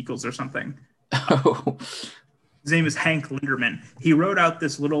for the Eagles or something. Oh. His name is Hank Linderman. He wrote out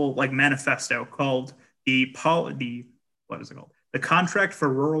this little manifesto called the Contract for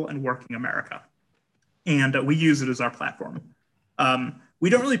Rural and Working America. And we use it as our platform. We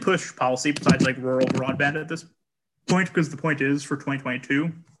don't really push policy besides rural broadband at this point, because the point is for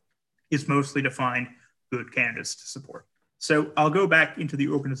 2022 is mostly to find good candidates to support. So I'll go back into the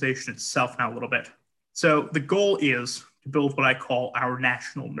organization itself now a little bit. So the goal is to build what I call our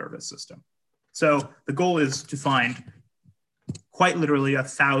national nervous system. So the goal is to find quite literally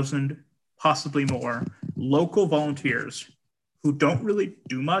 1,000, possibly more, local volunteers who don't really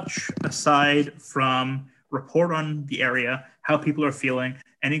do much aside from report on the area, how people are feeling,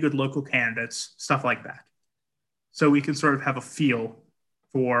 any good local candidates, stuff like that. So we can sort of have a feel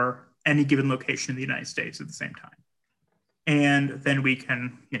for any given location in the United States at the same time. And then we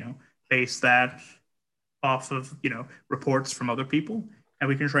can, base that off of, reports from other people. And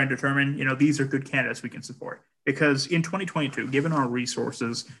we can try and determine, these are good candidates we can support. Because in 2022, given our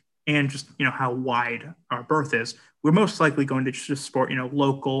resources and just, how wide our berth is, we're most likely going to just support,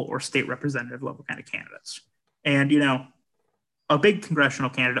 local or state representative level kind of candidates. And, a big congressional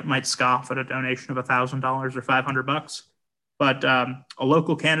candidate might scoff at a donation of $1,000 or $500. But a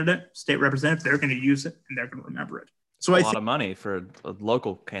local candidate, state representative, they're going to use it and they're going to remember it. So a lot of money for a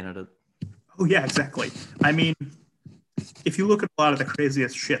local candidate. Oh, yeah, exactly. I mean, if you look at a lot of the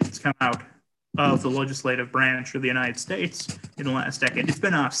craziest shit that's come out of the legislative branch of the United States in the last decade, it's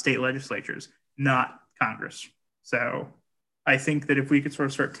been state legislatures, not Congress. So I think that if we could sort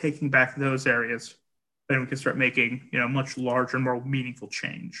of start taking back those areas, then we can start making, much larger, more meaningful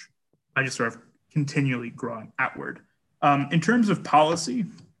change by just sort of continually growing outward. In terms of policy,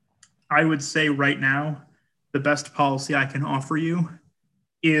 I would say right now, the best policy I can offer you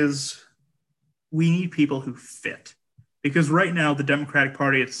is we need people who fit. Because right now, the Democratic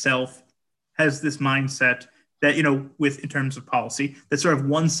Party itself has this mindset that, in terms of policy, that sort of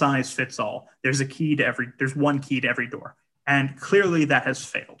one size fits all. There's one key to every door. And clearly that has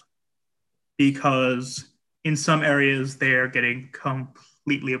failed. Because in some areas, they're getting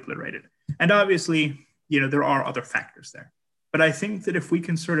completely obliterated. And obviously, there are other factors there. But I think that if we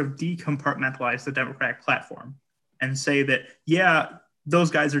can sort of decompartmentalize the Democratic platform and say that, yeah,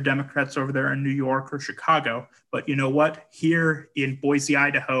 those guys are Democrats over there in New York or Chicago, but you know what? Here in Boise,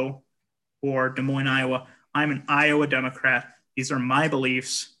 Idaho, or Des Moines, Iowa, I'm an Iowa Democrat. These are my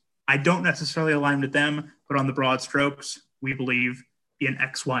beliefs. I don't necessarily align with them, but on the broad strokes, we believe in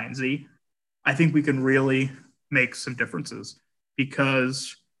X, Y, and Z. I think we can really make some differences,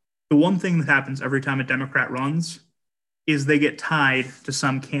 because the one thing that happens every time a Democrat runs is they get tied to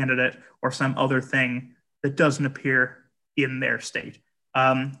some candidate or some other thing that doesn't appear in their state.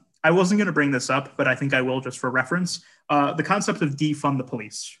 I wasn't going to bring this up, but I think I will just for reference. The concept of defund the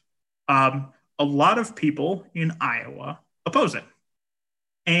police. A lot of people in Iowa oppose it.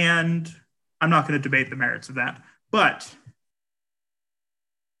 And I'm not going to debate the merits of that. But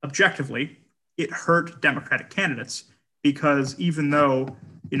objectively, it hurt Democratic candidates, because even though,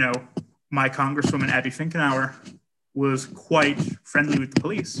 my Congresswoman Abby Finkenauer was quite friendly with the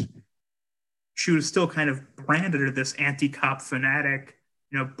police, she was still kind of branded as this anti-cop fanatic,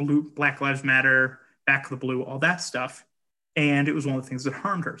 Black Lives Matter, Back the Blue, all that stuff. And it was one of the things that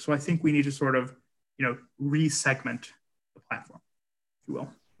harmed her. So I think we need to sort of, re-segment the platform, if you will.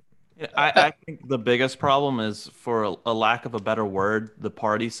 Yeah, I think the biggest problem is, for a lack of a better word, the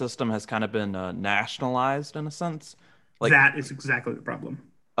party system has kind of been nationalized in a sense. That is exactly the problem.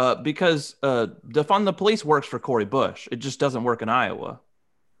 Because defund the police works for Cori Bush. It just doesn't work in Iowa.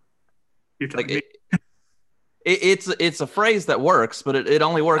 You're telling me. It's a phrase that works, but it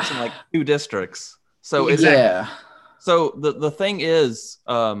only works in 2 districts. So yeah. So the thing is,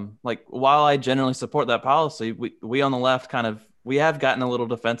 while I generally support that policy, we on the left we have gotten a little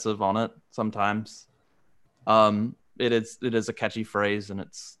defensive on it sometimes. It is a catchy phrase, and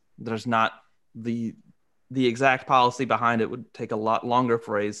there's not the exact policy behind it. Would take a lot longer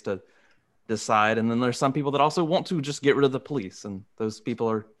phrase to decide. And then there's some people that also want to just get rid of the police, and those people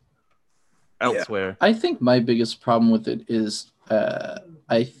are elsewhere. I think my biggest problem with it is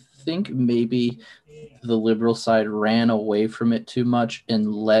I think maybe the liberal side ran away from it too much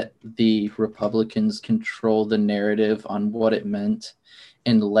and let the Republicans control the narrative on what it meant,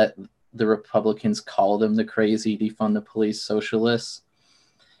 and let the Republicans call them the crazy defund the police socialists.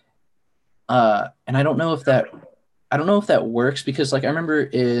 And I don't know if that works, because I remember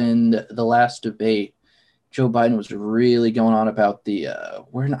in the last debate, Joe Biden was really going on about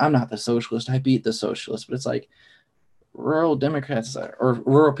I'm not the socialist, I beat the socialist, but it's rural Democrats or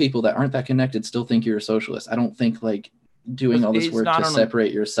rural people that aren't that connected still think you're a socialist. I don't think doing all this work to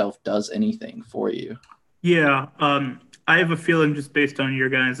separate yourself does anything for you. Yeah, I have a feeling, just based on your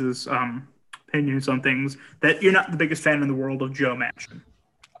guys' opinions on things, that you're not the biggest fan in the world of Joe Manchin.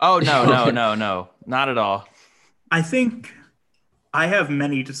 Oh, no, not at all. I think I have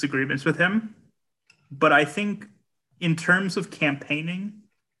many disagreements with him, but I think in terms of campaigning,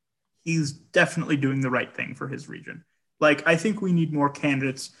 he's definitely doing the right thing for his region. I think we need more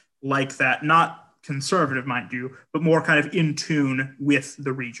candidates like that, not conservative, mind you, but more kind of in tune with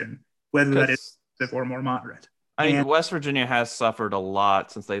the region, whether that is or more moderate. West Virginia has suffered a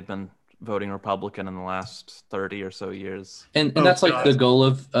lot since they've been voting Republican in the last 30 or so years. And that's the goal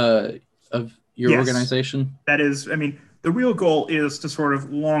of your organization? That is, the real goal is to sort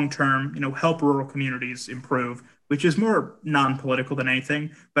of long-term, help rural communities improve, which is more non-political than anything.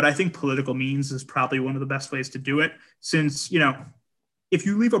 But I think political means is probably one of the best ways to do it, since, if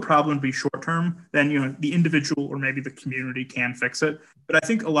you leave a problem to be short-term, then, the individual or maybe the community can fix it. But I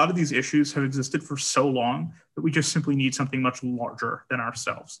think a lot of these issues have existed for so long that we just simply need something much larger than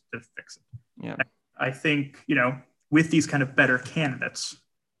ourselves to fix it. Yeah. I think, with these kind of better candidates,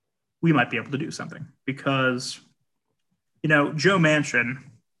 we might be able to do something, because, Joe Manchin,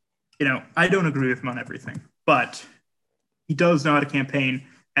 I don't agree with him on everything, but he does know how to campaign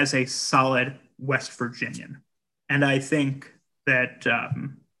as a solid West Virginian. And I think that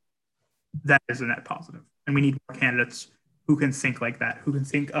that is a net positive. And we need more candidates who can think like that, who can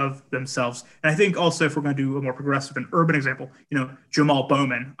think of themselves. And I think also, if we're going to do a more progressive and urban example, Jamal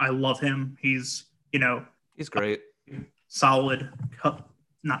Bowman, I love him. He's, he's great. Solid,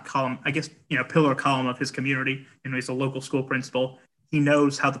 not column, I guess, pillar column of his community. He's a local school principal. He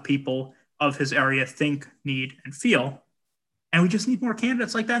knows how the people of his area think, need, and feel. And we just need more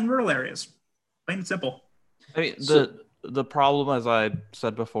candidates like that in rural areas. Plain and simple. The problem, as I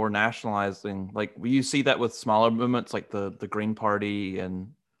said before, nationalizing, you see that with smaller movements like the Green Party,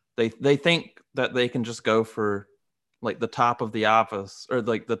 and they think that they can just go for the top of the office, or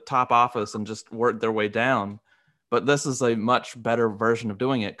the top office, and just work their way down. But this is a much better version of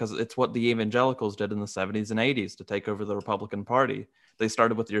doing it, because it's what the evangelicals did in the 70s and 80s to take over the Republican Party. They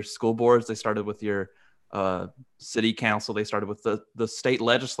started with your school boards. They started with your city council. They started with the state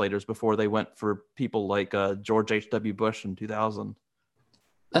legislators before they went for people like George H.W. Bush in 2000.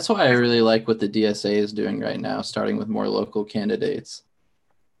 That's why I really like what the DSA is doing right now, starting with more local candidates.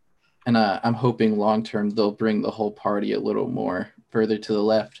 And I'm hoping long-term they'll bring the whole party a little more further to the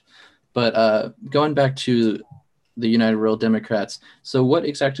left. But going back to the United Rural Democrats, so what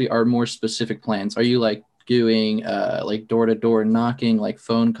exactly are more specific plans? Are you like doing like door-to-door knocking, like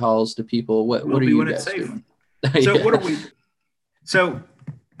phone calls to people? What are you guys doing? So what are we? So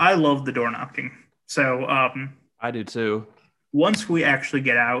I love the door knocking. So I do too. Once we actually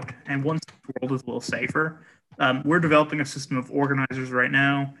get out and once the world is a little safer, we're developing a system of organizers right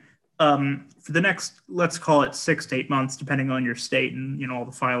now. For the next, let's call it 6 to 8 months, depending on your state and all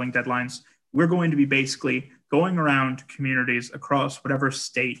the filing deadlines, we're going to be basically going around to communities across whatever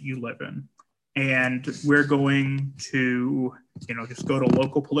state you live in. And we're going to, just go to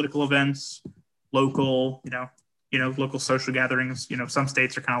local political events, local, local social gatherings. Some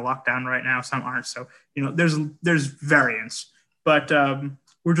states are kind of locked down right now, some aren't. So, there's variance. But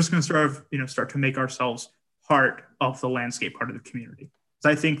we're just going to start to make ourselves part of the landscape, part of the community. So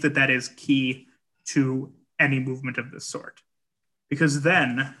I think that is key to any movement of this sort. Because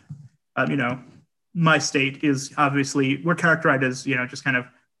then, my state is obviously, we're characterized as, just kind of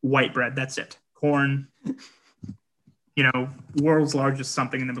white bread. That's it. Corn, world's largest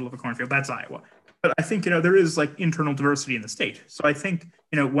something in the middle of a cornfield. That's Iowa. But I think, there is like internal diversity in the state. So I think,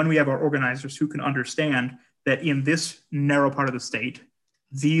 when we have our organizers who can understand that in this narrow part of the state,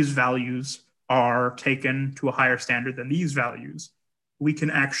 these values are taken to a higher standard than these values, we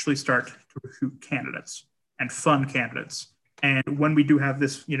can actually start to recruit candidates and fund candidates. And when we do have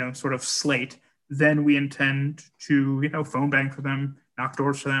this, sort of slate, then we intend to, phone bank for them, knock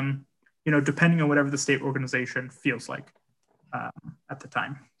doors for them, depending on whatever the state organization feels like at the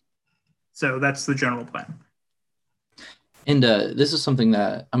time. So that's the general plan. And this is something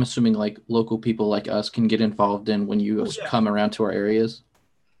that I'm assuming like local people like us can get involved in when you come around to our areas.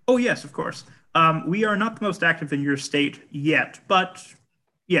 Oh, yes, of course. We are not the most active in your state yet, but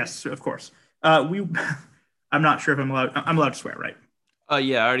yes, of course. I'm not sure if I'm allowed to swear, right?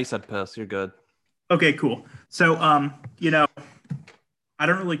 Yeah, I already said piss. You're good. Okay, cool. So, I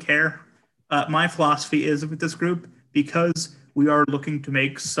don't really care. My philosophy is with this group, because we are looking to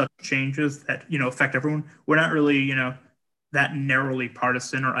make such changes that, affect everyone. We're not really, that narrowly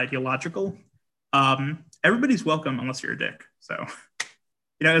partisan or ideological. Everybody's welcome unless you're a dick. So,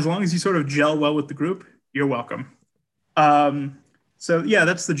 as long as you sort of gel well with the group, you're welcome. So yeah,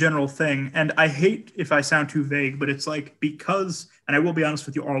 that's the general thing. And I hate if I sound too vague, but it's like, because, and I will be honest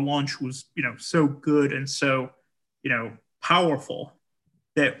with you, our launch was, so good and so, powerful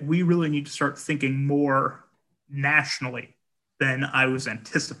that we really need to start thinking more nationally than I was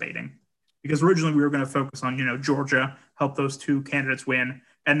anticipating. Because originally we were going to focus on, Georgia, help those 2 candidates win.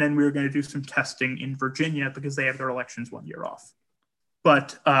 And then we were going to do some testing in Virginia because they have their elections 1 year off.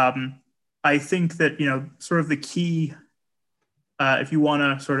 But I think that, sort of the key, if you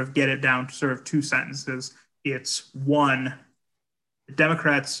want to sort of get it down to sort of 2 sentences, it's 1, the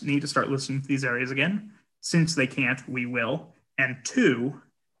Democrats need to start listening to these areas again. Since they can't, we will. And 2,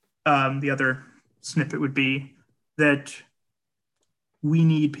 the other snippet would be that we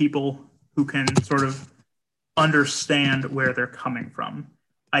need people who can sort of understand where they're coming from.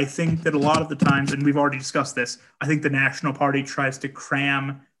 I think that a lot of the times, and we've already discussed this, I think the National Party tries to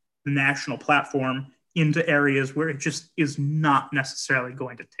cram the national platform into areas where it just is not necessarily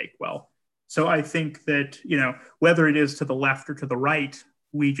going to take well. So I think that, whether it is to the left or to the right,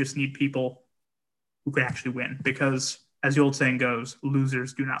 we just need people who can actually win, because as the old saying goes,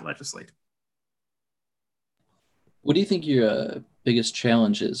 losers do not legislate. What do you think your biggest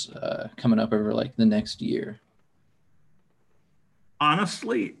challenge is coming up over like the next year?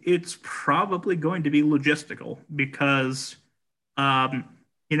 Honestly, it's probably going to be logistical because,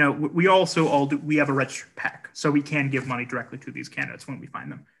 we also we have a registered PAC, so we can give money directly to these candidates when we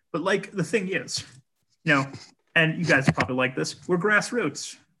find them. But like the thing is, and you guys probably like this, we're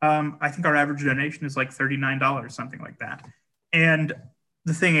grassroots. I think our average donation is like $39, something like that. And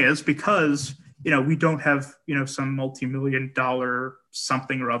the thing is, because we don't have some multi-million-dollar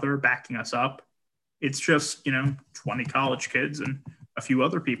something or other backing us up. It's just 20 college kids and a few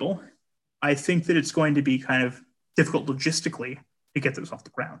other people. I think that it's going to be kind of difficult logistically to get this off the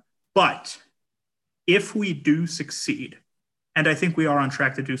ground. But if we do succeed, and I think we are on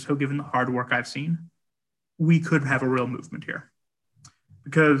track to do so given the hard work I've seen, we could have a real movement here.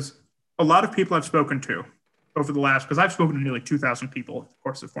 Because a lot of people I've spoken to over the last, because I've spoken to nearly 2,000 people in the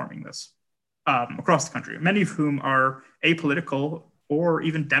course of forming this across the country, many of whom are apolitical or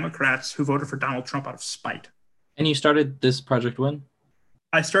even Democrats who voted for Donald Trump out of spite. And you started this project when?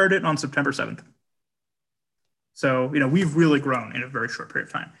 I started it on September 7th. So, we've really grown in a very short period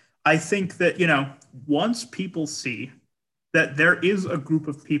of time. I think that, once people see that there is a group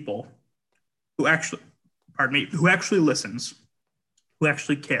of people who actually, who actually listens, who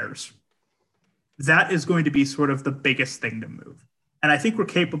actually cares, that is going to be sort of the biggest thing to move. And I think we're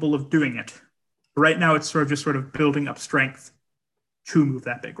capable of doing it. Right now, it's just building up strength to move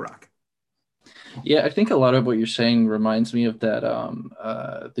that big rock. Yeah, I think a lot of what you're saying reminds me of that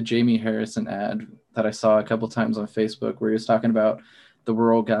the Jamie Harrison ad that I saw a couple times on Facebook, where he was talking about the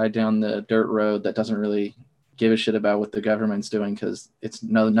rural guy down the dirt road that doesn't really give a shit about what the government's doing because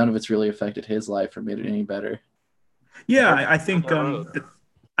none of it's really affected his life or made it any better. Yeah, I think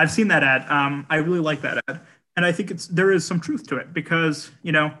I've seen that ad. I really like that ad, and I think there is some truth to it because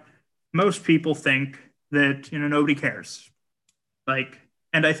most people think that nobody cares,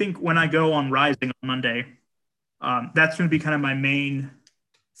 and I think when I go on Rising on Monday, that's going to be kind of my main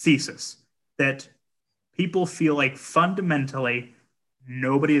thesis, that people feel like fundamentally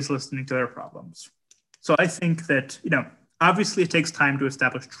nobody is listening to their problems. So I think that, obviously it takes time to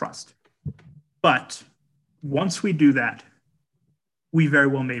establish trust. But once we do that, we very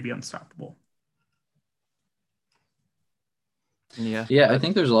well may be unstoppable. Yeah, I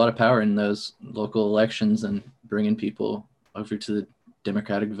think there's a lot of power in those local elections and bringing people over to the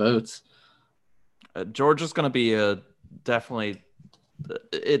Democratic votes. Georgia's going to be definitely,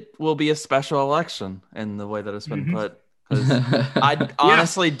 it will be a special election in the way that it's been put. Because I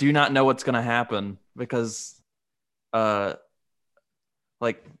honestly do not know what's going to happen because, Ozoff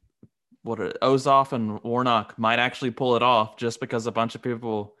and Warnock might actually pull it off just because a bunch of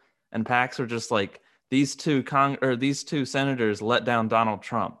people and PACs are just like, these two senators let down Donald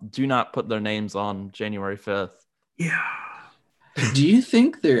Trump. Do not put their names on January 5th. Yeah. Do you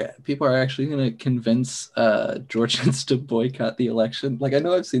think people are actually going to convince Georgians to boycott the election? I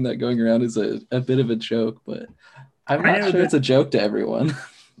know I've seen that going around as a bit of a joke, but I'm not sure it's a joke to everyone.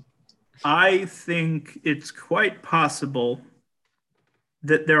 I think it's quite possible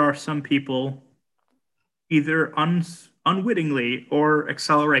that there are some people, either unwittingly or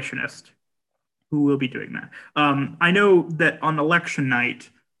accelerationist, who will be doing that. I know that on election night...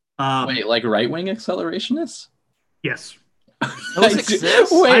 Wait, right-wing accelerationists? Yes. Those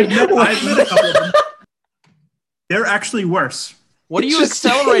exist? I've met a couple of them. They're actually worse. What are you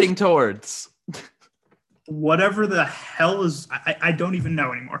accelerating towards? Whatever the hell is... I don't even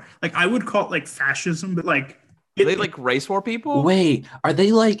know anymore. I would call it fascism, but Are they race war people? Wait, are they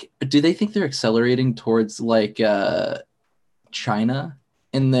do they think they're accelerating towards China?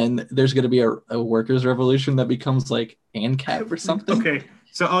 And then there's going to be a workers' revolution that becomes ANCAP or something? Okay,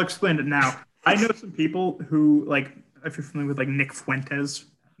 so I'll explain it now. I know some people who, if you're familiar with Nick Fuentes,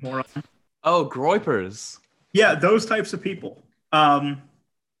 moron. Oh, Groypers. Yeah, those types of people. I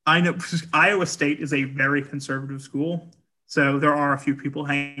know Iowa State is a very conservative school, so there are a few people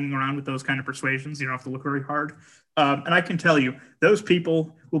hanging around with those kind of persuasions. You don't have to look very hard. And I can tell you, those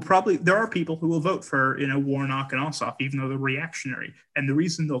people there are people who will vote for, Warnock and Ossoff, even though they're reactionary. And the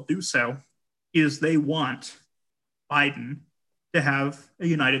reason they'll do so is they want Biden to have a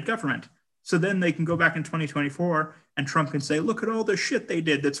united government. So then they can go back in 2024 and Trump can say, look at all the shit they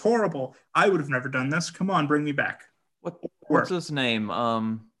did. That's horrible. I would have never done this. Come on, bring me back. What's his name?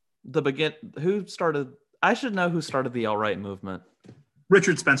 Who started? I should know who started the alt-right movement.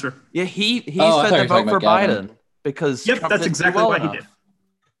 Richard Spencer. Yeah, he said to vote for Biden because Trump that's exactly what he did.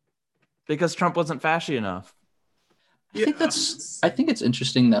 Because Trump wasn't fashy enough. I think it's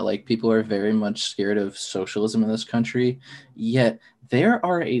interesting that people are very much scared of socialism in this country, yet there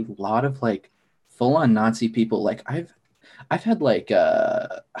are a lot of full-on Nazi people. I've had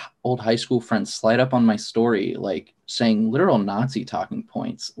old high school friends slide up on my story saying literal Nazi talking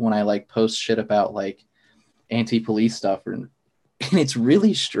points when I post shit about anti-police stuff, and it's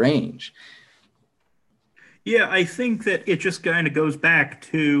really strange. Yeah, I think that it just kind of goes back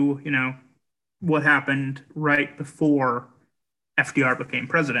to what happened right before FDR became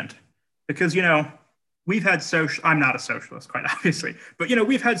president, because we've had I'm not a socialist, quite obviously, but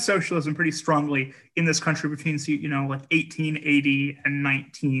we've had socialism pretty strongly in this country between 1880 and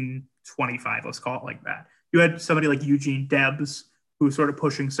 1925. Let's call it like that. You had somebody like Eugene Debs who was sort of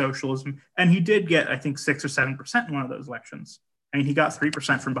pushing socialism, and he did get, I think, 6 or 7% in one of those elections. I mean, he got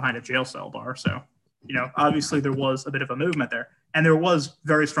 3% from behind a jail cell bar. So, obviously there was a bit of a movement there, and there was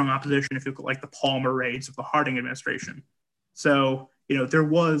very strong opposition if you look at the Palmer raids of the Harding administration. So, there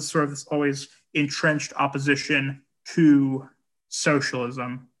was sort of this always entrenched opposition to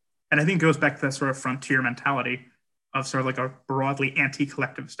socialism. And I think it goes back to that sort of frontier mentality. of sort of like a broadly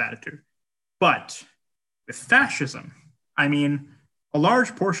anti-collectivist attitude. But with fascism, I mean, a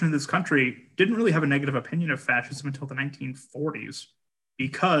large portion of this country didn't really have a negative opinion of fascism until the 1940s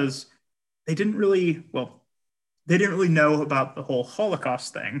because they didn't really know about the whole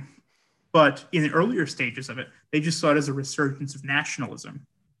Holocaust thing. But in the earlier stages of it, they just saw it as a resurgence of nationalism.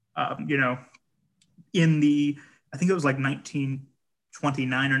 In the, I think it was like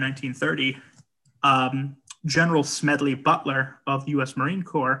 1929 or 1930, General Smedley Butler of the U.S. Marine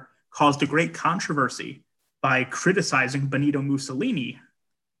Corps caused a great controversy by criticizing Benito Mussolini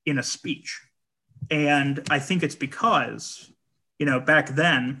in a speech. And I think it's because, back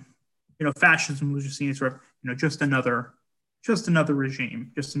then, fascism was just seen as sort of, just another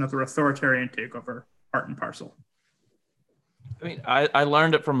regime, just another authoritarian takeover, part and parcel. I mean, I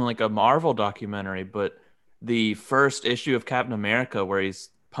learned it from like a Marvel documentary, but the first issue of Captain America where he's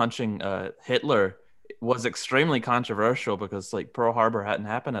punching Hitler was extremely controversial because like Pearl Harbor hadn't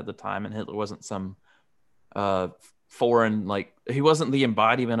happened at the time and Hitler wasn't some foreign, like he wasn't the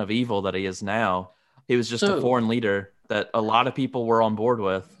embodiment of evil that he is now. He was just a foreign leader that a lot of people were on board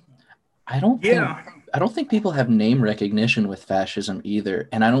with. I don't think people have name recognition with fascism either.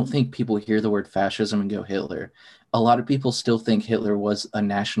 And I don't think people hear the word fascism and go Hitler. A lot of people still think Hitler was a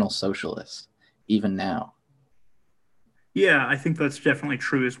national socialist, even now. Yeah, I think that's definitely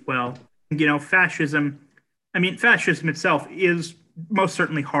true as well. Fascism itself is most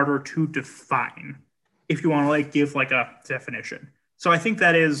certainly harder to define if you want to like give like a definition. So I think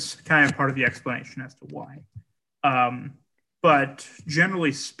that is kind of part of the explanation as to why. But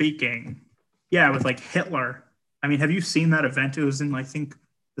generally speaking, yeah, with like Hitler, I mean, have you seen that event? It was in, I think,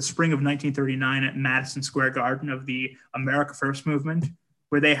 the spring of 1939 at Madison Square Garden of the America First movement,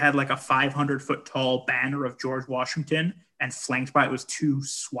 where they had like a 500-foot tall banner of George Washington and flanked by it was 2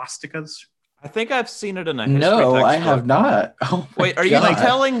 swastikas. I think I've seen it in a history No, textbook. I have not. Oh wait, are you like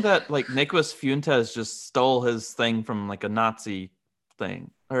telling that like Nicolas Fuentes just stole his thing from like a Nazi thing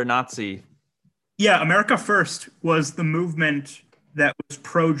or Nazi? Yeah, America First was the movement that was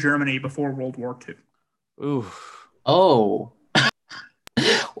pro-Germany before World War II. Ooh. Oh.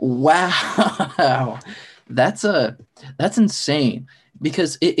 Wow. That's insane.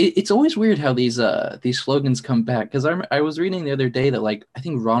 Because it's always weird how these slogans come back. Because I was reading the other day that like I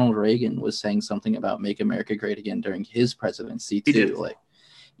think Ronald Reagan was saying something about "Make America Great Again" during his presidency too. He did. Like,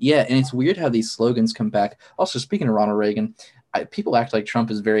 yeah, and it's weird how these slogans come back. Also, speaking of Ronald Reagan, people act like Trump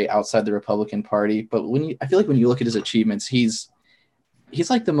is very outside the Republican Party, but I feel like when you look at his achievements, he's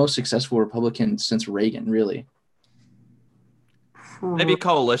like the most successful Republican since Reagan, really. Maybe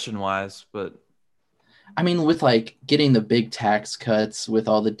coalition-wise, but. I mean, with like getting the big tax cuts, with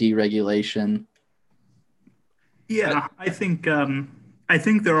all the deregulation. Yeah, I think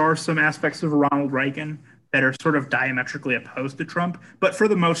there are some aspects of Ronald Reagan that are sort of diametrically opposed to Trump, but for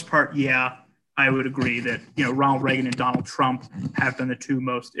the most part, yeah, I would agree that Ronald Reagan and Donald Trump have been the 2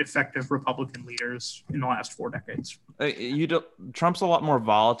 most effective Republican leaders in the last 4 decades. Trump's a lot more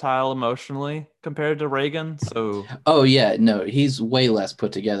volatile emotionally compared to Reagan, so. Oh yeah, no, he's way less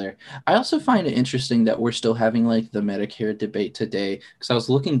put together. I also find it interesting that we're still having like the Medicare debate today because I was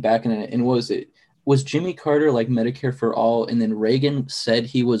looking back in it and was Jimmy Carter like Medicare for all, and then Reagan said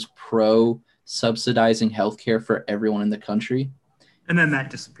he was pro subsidizing healthcare for everyone in the country, and then that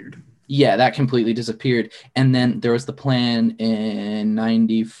disappeared. Yeah, that completely disappeared. And then there was the plan in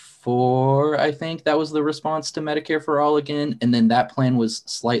 94, I think. That was the response to Medicare for All again. And then that plan was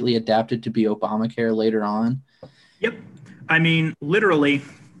slightly adapted to be Obamacare later on. Yep. I mean, literally,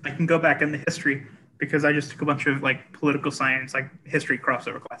 I can go back in the history because I just took a bunch of like political science, like history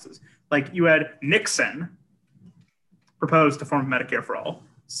crossover classes. Like you had Nixon proposed to form Medicare for All.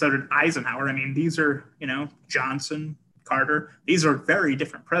 So did Eisenhower. I mean, these are, Johnson, Carter, these are very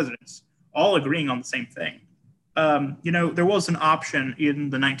different presidents, all agreeing on the same thing. There was an option in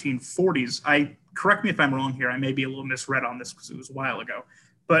the 1940s. Correct me if I'm wrong here. I may be a little misread on this because it was a while ago.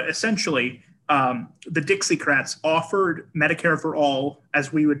 But essentially, the Dixiecrats offered Medicare for all,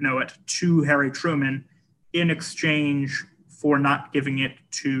 as we would know it, to Harry Truman in exchange for not giving it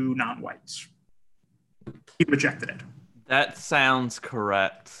to non-whites. He rejected it. That sounds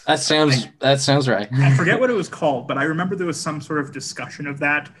correct. That sounds right. I forget what it was called, but I remember there was some sort of discussion of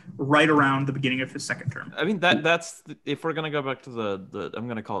that right around the beginning of his second term. I mean, that's if we're gonna go back to the I'm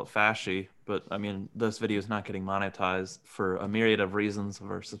gonna call it fasci, but I mean this video is not getting monetized for a myriad of reasons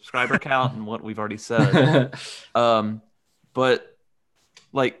of our subscriber count and what we've already said. But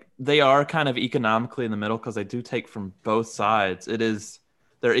like they are kind of economically in the middle because they do take from both sides. It is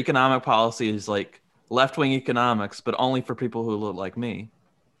their economic policy is like left-wing economics, but only for people who look like me.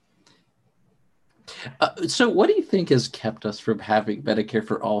 So what do you think has kept us from having Medicare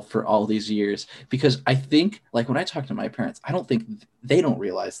for all these years? Because I think, like, when I talk to my parents, I don't think they don't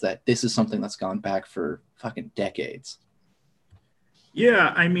realize that this is something that's gone back for fucking decades.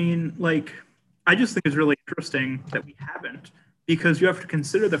 Yeah, I mean, like, I just think it's really interesting that we haven't, because you have to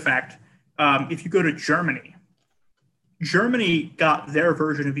consider the fact, if you go to Germany, Germany got their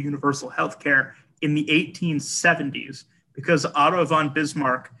version of universal health care in the 1870s because Otto von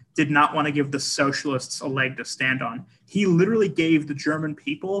Bismarck did not want to give the socialists a leg to stand on. He literally gave the German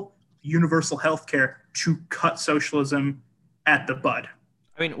people universal health care to cut socialism at the bud.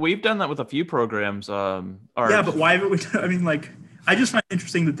 I mean, we've done that with a few programs. Yeah, but why haven't we? I mean, like, I just find it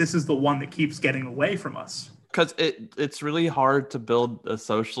interesting that this is the one that keeps getting away from us. Because it's really hard to build a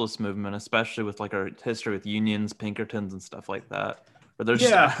socialist movement, especially with like our history with unions, Pinkertons, and stuff like that. But there's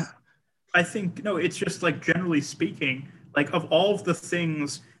Yeah, I think no. It's just like generally speaking, like of all of the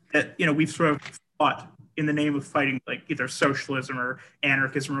things that we've sort of fought in the name of fighting like either socialism or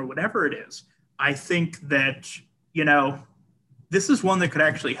anarchism or whatever it is. I think that this is one that could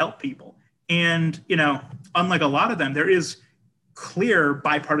actually help people. And unlike a lot of them, there is clear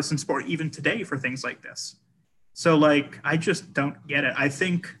bipartisan support even today for things like this. So, like, I just don't get it. I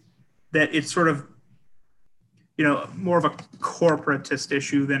think that it's sort of, more of a corporatist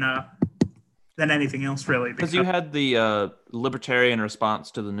issue than anything else, really. Because you had the libertarian response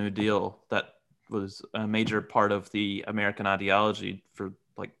to the New Deal that was a major part of the American ideology for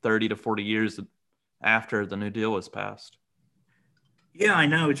like 30 to 40 years after the New Deal was passed. Yeah, I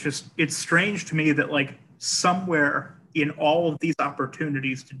know. It's strange to me that like somewhere in all of these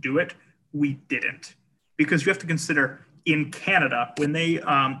opportunities to do it, we didn't. Because you have to consider in Canada, when they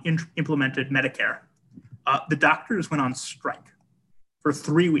implemented Medicare, the doctors went on strike for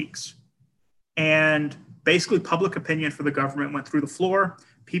 3 weeks. And basically public opinion for the government went through the floor.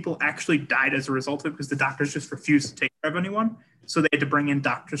 People actually died as a result of it because the doctors just refused to take care of anyone. So they had to bring in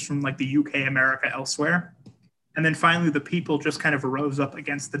doctors from like the UK, America, elsewhere. And then finally the people just kind of rose up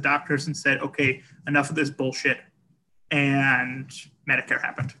against the doctors and said, okay, enough of this bullshit. And Medicare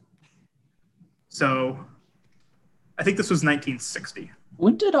happened. So I think this was 1960.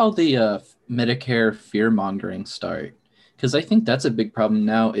 When did all the Medicare fear-mongering start? Because I think that's a big problem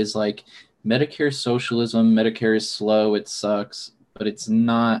now is like Medicare socialism, Medicare is slow, it sucks, but it's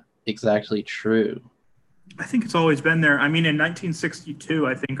not exactly true. I think it's always been there. I mean, in 1962,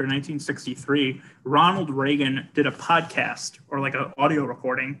 I think, or 1963, Ronald Reagan did a podcast or like an audio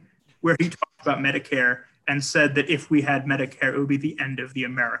recording where he talked about Medicare and said that if we had Medicare, it would be the end of the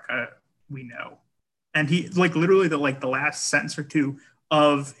America we know. And he like literally the last sentence or two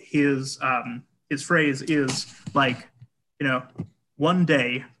of his phrase is like, one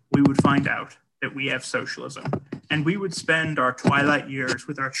day we would find out that we have socialism, and we would spend our twilight years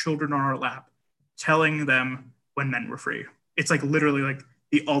with our children on our lap, telling them when men were free. It's like literally like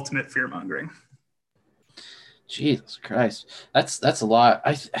the ultimate fear mongering. Jesus Christ, that's a lot.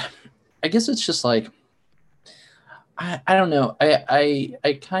 I guess it's just like I don't know.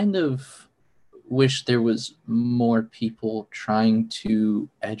 I kind of wish there was more people trying to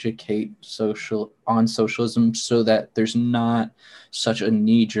educate on socialism so that there's not such a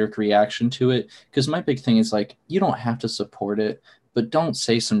knee-jerk reaction to it. Because my big thing is like, you don't have to support it, but don't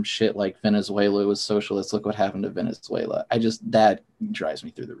say some shit like Venezuela was socialist. Look what happened to Venezuela. That drives me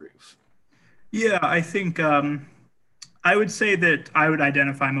through the roof. Yeah, I think I would say that I would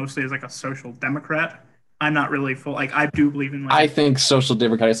identify mostly as like a social democrat. I'm not really full. Like, I do believe in. Like, I think social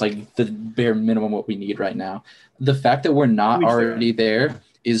democrat is like the bare minimum what we need right now. The fact that we're not already there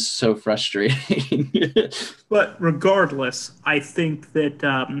is so frustrating. But regardless, I think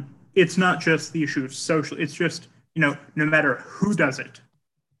that it's not just the issue of social. It's just no matter who does it,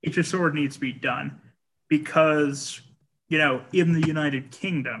 it just sort of needs to be done because in the United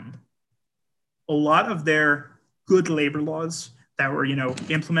Kingdom, a lot of their good labor laws that were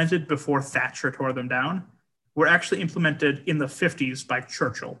implemented before Thatcher tore them down were actually implemented in the 50s by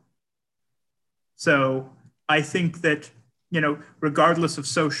Churchill. So I think that regardless of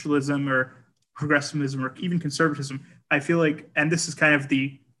socialism or progressivism or even conservatism, I feel like, and this is kind of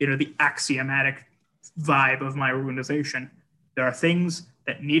the the axiomatic vibe of my organization, there are things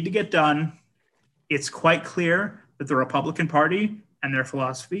that need to get done. It's quite clear that the Republican Party and their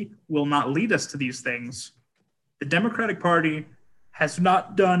philosophy will not lead us to these things. The Democratic Party has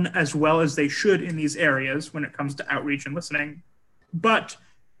not done as well as they should in these areas when it comes to outreach and listening, but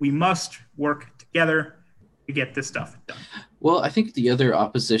we must work together to get this stuff done. Well, I think the other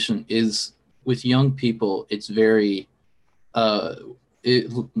opposition is with young people, it's very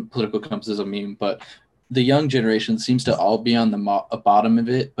political compass is a meme, but the young generation seems to all be on the bottom of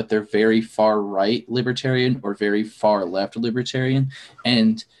it, but they're very far right libertarian or very far left libertarian.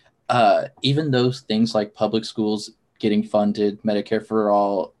 And even those things like public schools getting funded, Medicare for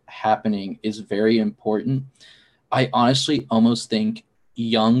all happening is very important. I honestly almost think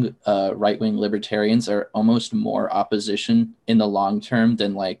young right-wing libertarians are almost more opposition in the long term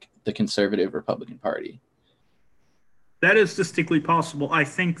than like the conservative Republican Party. That is distinctly possible. I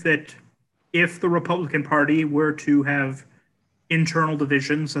think that if the Republican Party were to have internal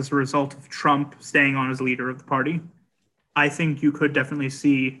divisions as a result of Trump staying on as leader of the party, I think you could definitely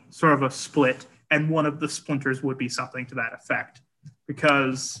see sort of a split, and one of the splinters would be something to that effect.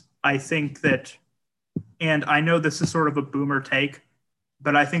 Because I think that, and I know this is sort of a boomer take,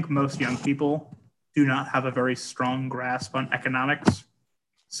 but I think most young people do not have a very strong grasp on economics.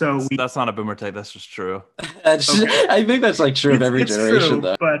 So that's not a boomer take. That's just true. Okay. I think that's like true of every generation, true,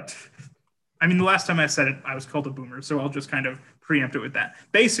 though. But I mean, the last time I said it, I was called a boomer, so I'll just kind of preempt it with that.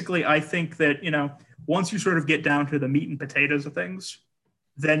 Basically, I think that, you know, once you sort of get down to the meat and potatoes of things,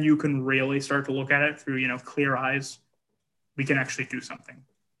 then you can really start to look at it through, you know, clear eyes. We can actually do something.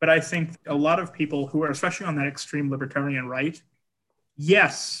 But I think a lot of people who are, especially on that extreme libertarian right,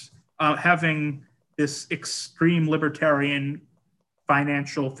 yes, having this extreme libertarian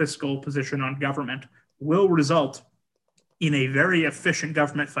financial fiscal position on government will result in a very efficient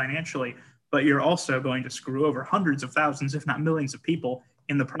government financially, but you're also going to screw over hundreds of thousands, if not millions of people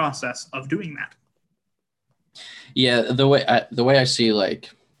in the process of doing that. Yeah, the way I see like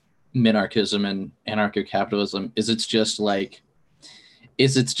minarchism and anarcho-capitalism is it's just like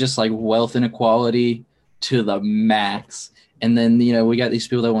wealth inequality to the max. And then, you know, we got these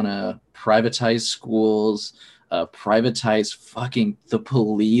people that want to privatize schools, privatize fucking the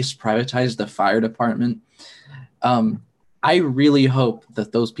police, privatize the fire department. I really hope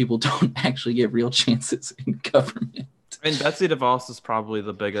that those people don't actually get real chances in government. I mean, Betsy DeVos is probably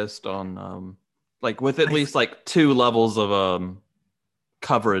the biggest on, like, with at least like 2 levels of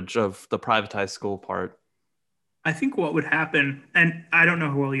coverage of the privatized school part. I think what would happen, and I don't know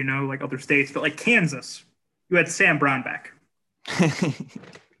how well you know, like other states, but like Kansas, you had Sam Brownback.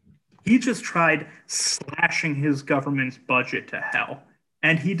 He just tried slashing his government's budget to hell,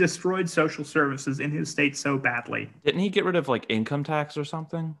 and he destroyed social services in his state so badly. Didn't he get rid of like income tax or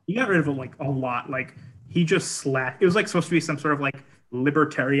something? He got rid of it like a lot. Like he just slashed. It was like supposed to be some sort of like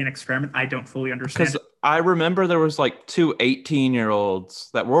libertarian experiment. I don't fully understand. Because I remember there was like 2 18-year-olds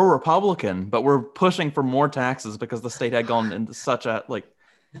that were Republican, but were pushing for more taxes because the state had gone into such a like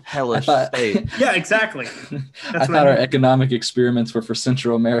hellish state. Yeah, exactly. I thought our economic experiments were for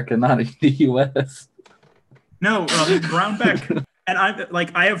Central America, not in the U.S. No, Brownback, and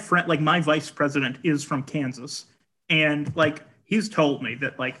I have friend, like my vice president is from Kansas, and like he's told me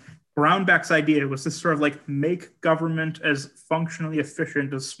that like Brownback's idea was to sort of like make government as functionally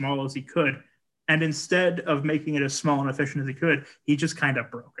efficient as small as he could, and instead of making it as small and efficient as he could, he just kind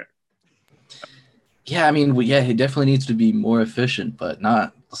of broke it. Yeah, I mean, he definitely needs to be more efficient, but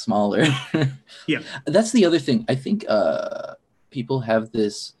not smaller. Yeah, that's the other thing. I think people have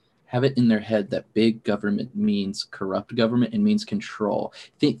it in their head that big government means corrupt government and means control.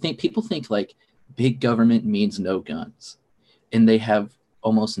 People think like big government means no guns, and they have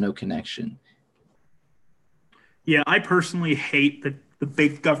almost no connection. Yeah, I personally hate the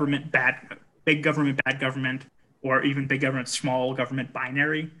big government, bad government, or even big government, small government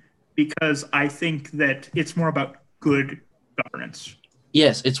binary, because I think that it's more about good governance.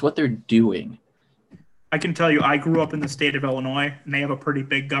 Yes, it's what they're doing. I can tell you, I grew up in the state of Illinois, and they have a pretty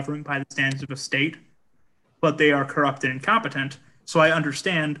big government by the standards of a state, but they are corrupt and incompetent. So I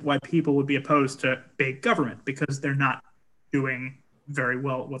understand why people would be opposed to big government, because they're not doing very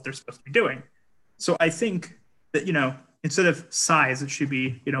well at what they're supposed to be doing. So I think that, you know, instead of size, it should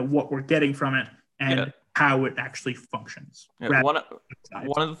be, you know, what we're getting from it and how it actually functions. Yeah, one of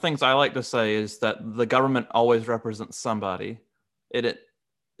the things I like to say is that the government always represents somebody.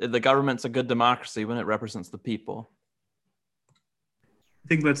 The government's a good democracy when it represents the people. I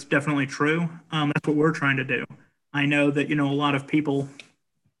think that's definitely true. That's what we're trying to do. I know that, you know, a lot of people,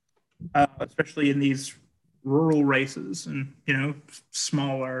 especially in these rural races and, you know,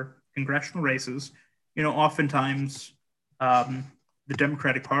 smaller congressional races, you know, oftentimes the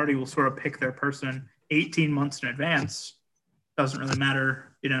Democratic Party will sort of pick their person 18 months in advance. Doesn't really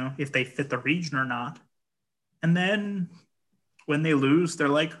matter, you know, if they fit the region or not. And then when they lose, they're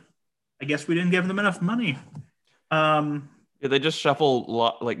like, I guess we didn't give them enough money. Yeah, they just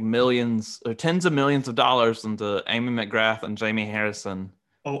shuffle like millions or tens of millions of dollars into Amy McGrath and Jamie Harrison.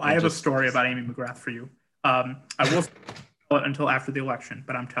 Oh, I have a story about Amy McGrath for you. I will tell it until after the election,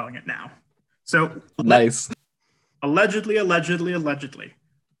 but I'm telling it now. So Nice. allegedly,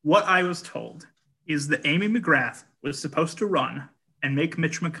 what I was told is that Amy McGrath was supposed to run and make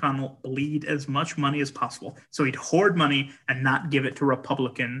Mitch McConnell bleed as much money as possible. So he'd hoard money and not give it to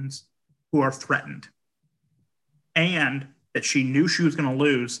Republicans who are threatened. And that she knew she was going to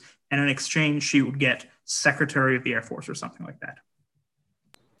lose, and in exchange, she would get Secretary of the Air Force or something like that.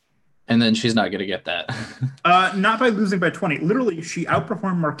 And then she's not going to get that. Not by losing by 20. Literally, she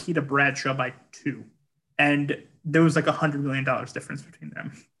outperformed Marquita Bradshaw by 2. And there was like $100 million difference between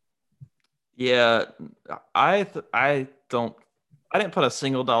them. Yeah, I didn't put a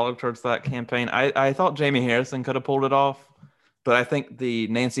single dollar towards that campaign. I thought Jamie Harrison could have pulled it off, but I think the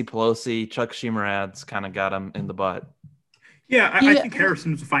Nancy Pelosi, Chuck Schumer ads kind of got him in the butt. Yeah, I think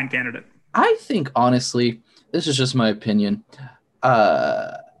Harrison was a fine candidate. I think, honestly, this is just my opinion.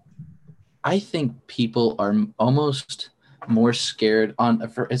 I think people are almost more scared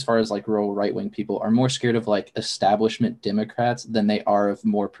as far as like rural right-wing people are more scared of like establishment Democrats than they are of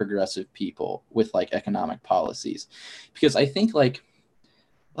more progressive people with like economic policies. Because I think they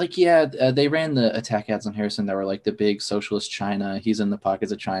ran the attack ads on Harrison that were like the big socialist China, he's in the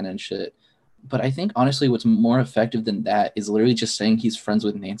pockets of China and shit. But I think honestly what's more effective than that is literally just saying he's friends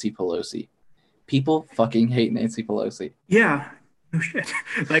with Nancy Pelosi. People fucking hate Nancy Pelosi. Yeah, no shit.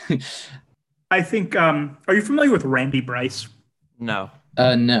 Like, I think, are you familiar with Randy Bryce? No.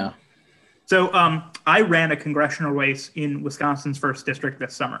 No. So I ran a congressional race in Wisconsin's 1st district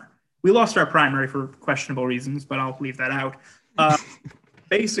this summer. We lost our primary for questionable reasons, but I'll leave that out.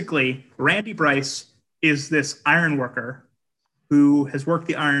 Basically, Randy Bryce is this iron worker who has worked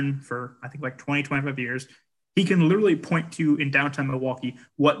the iron for, I think, like 20, 25 years. He can literally point to, in downtown Milwaukee,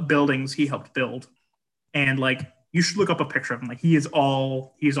 what buildings he helped build. And, like, you should look up a picture of him. Like, he's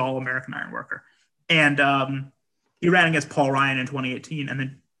all American iron worker. And he ran against Paul Ryan in 2018, and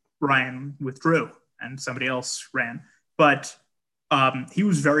then Ryan withdrew, and somebody else ran. But he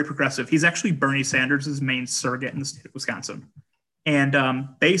was very progressive. He's actually Bernie Sanders' main surrogate in the state of Wisconsin. And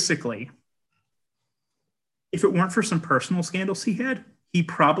basically, if it weren't for some personal scandals he had, he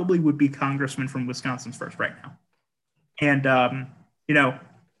probably would be congressman from Wisconsin's 1st right now. And,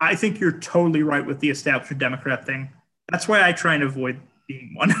 I think you're totally right with the establishment Democrat thing. That's why I try and avoid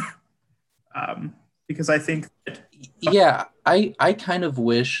being one. Because I think that... Yeah, I kind of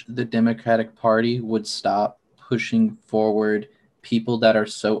wish the Democratic Party would stop pushing forward people that are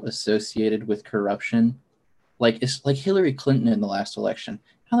so associated with corruption. Like, it's like Hillary Clinton in the last election.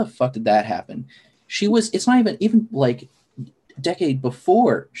 How the fuck did that happen? It's not even like a decade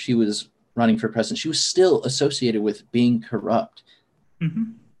before she was running for president, she was still associated with being corrupt.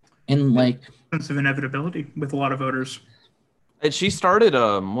 Mm-hmm. And like sense of inevitability with a lot of voters. And she started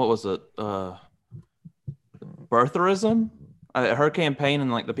what was it? Birtherism? Her campaign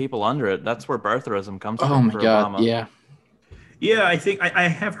and like the people under it, that's where birtherism comes from. Oh my god, Obama. yeah. Yeah, I think I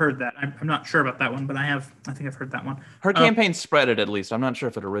have heard that. I'm not sure about that one, but I think I've heard that one. Her campaign spread it, at least. I'm not sure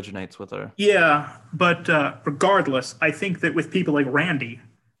if it originates with her. Yeah, but regardless, I think that with people like Randy,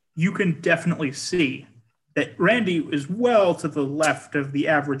 you can definitely see that Randy is well to the left of the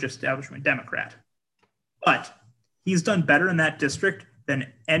average establishment Democrat. But he's done better in that district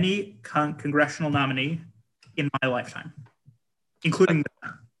than any congressional nominee in my lifetime, including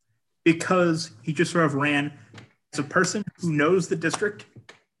that, because he just sort of ran as a person who knows the district.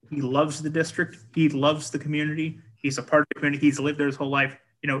 He loves the district. He loves the community. He's a part of the community. He's lived there his whole life.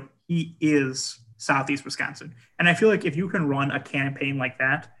 He is Southeast Wisconsin. And I feel like if you can run a campaign like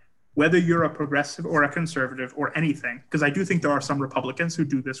that, whether you're a progressive or a conservative or anything, because I do think there are some Republicans who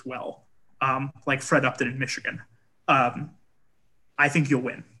do this well, like Fred Upton in Michigan, I think you'll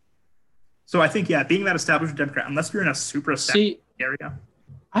win. So I think, yeah, being that established Democrat, unless you're in a super established area.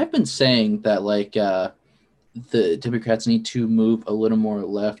 I've been saying that like the Democrats need to move a little more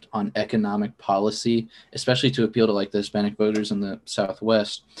left on economic policy, especially to appeal to like the Hispanic voters in the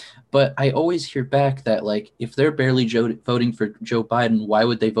Southwest. But I always hear back that like if they're barely voting for Joe Biden, why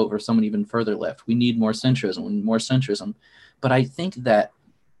would they vote for someone even further left? We need more centrism. But I think that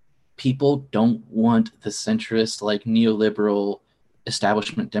people don't want the centrist, like neoliberal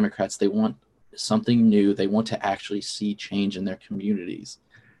establishment Democrats. They want something new. They want to actually see change in their communities.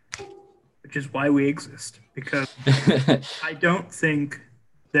 Which is why we exist, because I don't think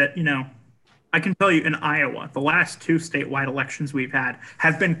that, I can tell you in Iowa, the last 2 statewide elections we've had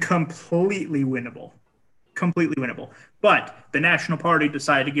have been completely winnable. But the National Party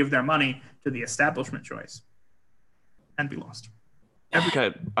decided to give their money to the establishment choice, and we lost.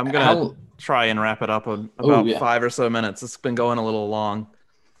 Okay, I'm going to try and wrap it up in about 5 or so minutes. It's been going a little long.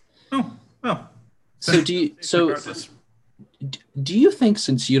 Oh, well. So do you think,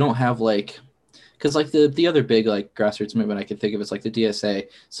 since you don't have like because like the other big like grassroots movement I could think of is like the DSA.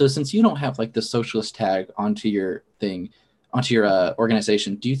 So since you don't have like the socialist tag onto your thing, onto your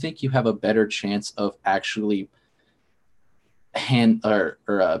organization, do you think you have a better chance of actually bringing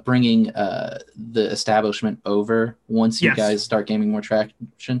the establishment over once you Yes. guys start gaining more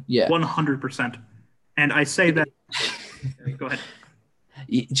traction? Yeah, 100%. And I say that. Go ahead.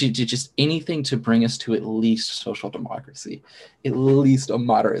 Just anything to bring us to at least social democracy, at least a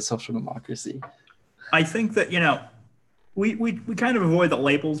moderate social democracy. I think that, we kind of avoid the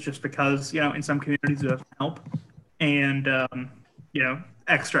labels just because, in some communities it doesn't help. And,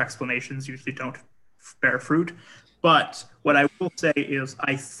 extra explanations usually don't bear fruit. But what I will say is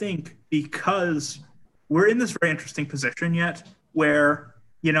I think because we're in this very interesting position yet where,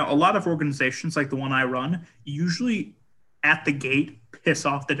 a lot of organizations like the one I run usually at the gate piss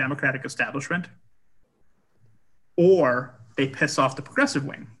off the Democratic establishment or they piss off the progressive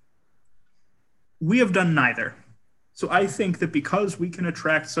wing. We have done neither. So I think that because we can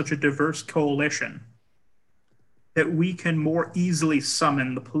attract such a diverse coalition, that we can more easily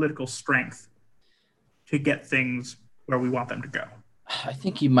summon the political strength to get things where we want them to go. I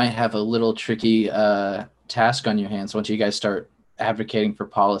think you might have a little tricky task on your hands once you guys start advocating for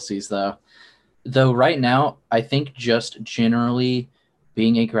policies, though. Though right now, I think just generally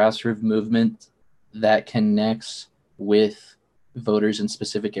being a grassroots movement that connects with voters in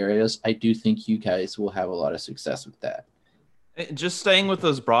specific areas, I do think you guys will have a lot of success with that. Just staying with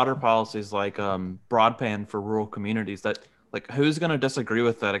those broader policies like broadband for rural communities, that like who's going to disagree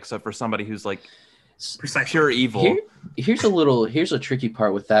with that except for somebody who's like pure evil? Here's a tricky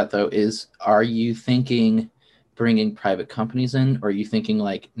part with that though, is are you thinking bringing private companies in, or are you thinking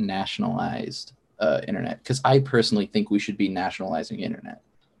like nationalized internet? Because I personally think we should be nationalizing internet.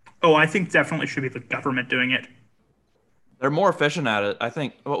 Oh, I think definitely should be the government doing it. They're more efficient at it. I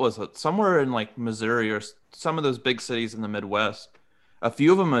think, what was it? Somewhere in like Missouri or some of those big cities in the Midwest, a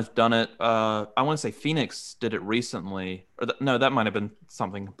few of them have done it. I want to say Phoenix did it recently. No, that might have been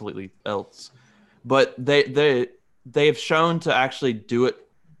something completely else. But they've shown to actually do it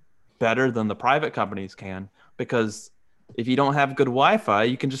better than the private companies can, because if you don't have good Wi-Fi,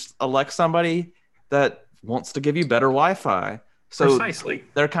 you can just elect somebody that wants to give you better Wi-Fi. So Precisely.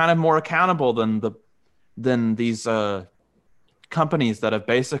 They're kind of more accountable than these companies that have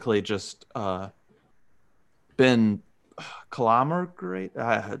basically just been conglomerate.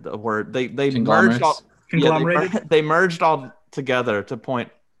 I had the word. They merged all. Conglomerated. Yeah, they merged all together to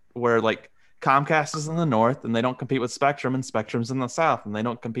point where like Comcast is in the north and they don't compete with Spectrum, and Spectrum's in the south and they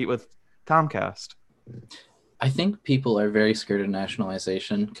don't compete with Comcast. I think people are very scared of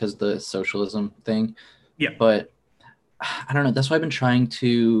nationalization because the socialism thing. Yeah. But I don't know. That's why I've been trying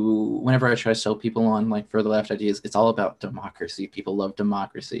to, whenever I try to sell people on like further left ideas, it's all about democracy. People love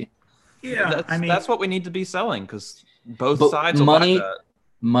democracy. Yeah, that's what we need to be selling, because both sides will like that.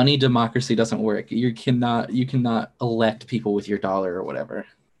 Money democracy doesn't work. You cannot elect people with your dollar or whatever.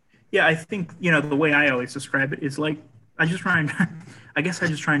 Yeah, I think the way I always describe it is like I just try and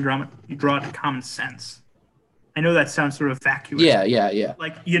draw it to common sense. I know that sounds sort of vacuous. Yeah.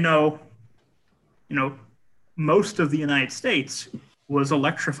 Like most of the United States was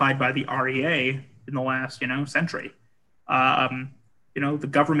electrified by the REA in the last century. The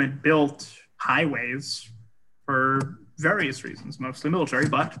government built highways for various reasons, mostly military,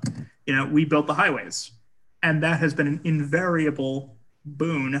 but we built the highways, and that has been an invariable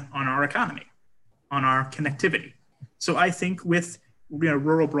boon on our economy, on our connectivity. So I think with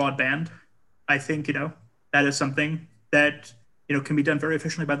rural broadband, I think that is something that can be done very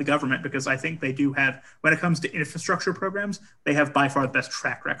efficiently by the government, because I think they do have, when it comes to infrastructure programs, they have by far the best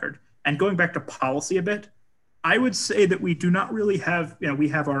track record. And going back to policy a bit, I would say that we do not really have, we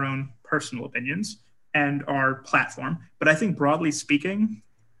have our own personal opinions and our platform, but I think broadly speaking,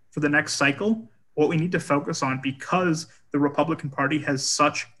 for the next cycle, what we need to focus on, because the Republican Party has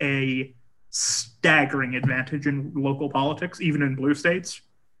such a staggering advantage in local politics, even in blue states,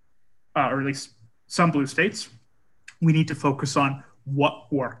 or at least some blue states, we need to focus on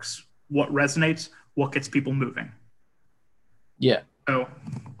what works, what resonates, what gets people moving. Yeah. So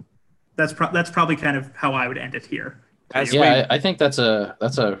that's probably kind of how I would end it here. I think that's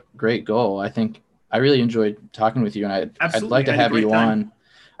a great goal. I think I really enjoyed talking with you, and I'd like to have you on.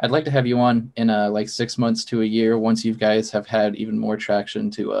 I'd like to have you on in like 6 months to a year once you guys have had even more traction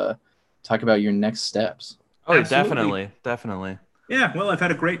to talk about your next steps. Oh, Absolutely. definitely. Yeah, well, I've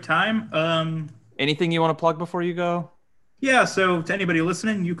had a great time. Anything you want to plug before you go? Yeah, so to anybody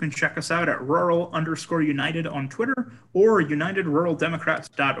listening, you can check us out at rural_united on Twitter or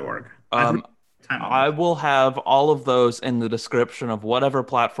unitedruraldemocrats.org. time I limit. will have all of those in the description of whatever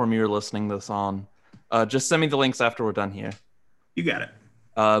platform you're listening this on. Just send me the links after we're done here. You got it.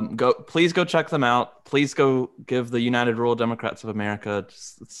 Please go check them out. Please go give the United Rural Democrats of America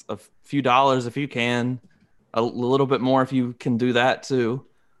just it's a few dollars if you can, a little bit more if you can do that too.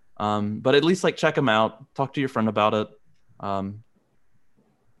 But at least like check them out. Talk to your friend about it.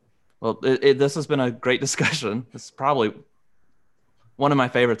 Well, this has been a great discussion. It's probably one of my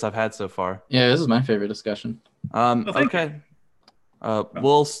favorites I've had so far. Yeah, this is my favorite discussion. Okay.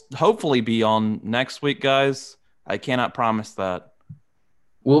 We'll hopefully be on next week, guys. I cannot promise that.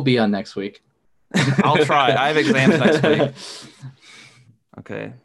 We'll be on next week. I'll try. I have exams next week. Okay.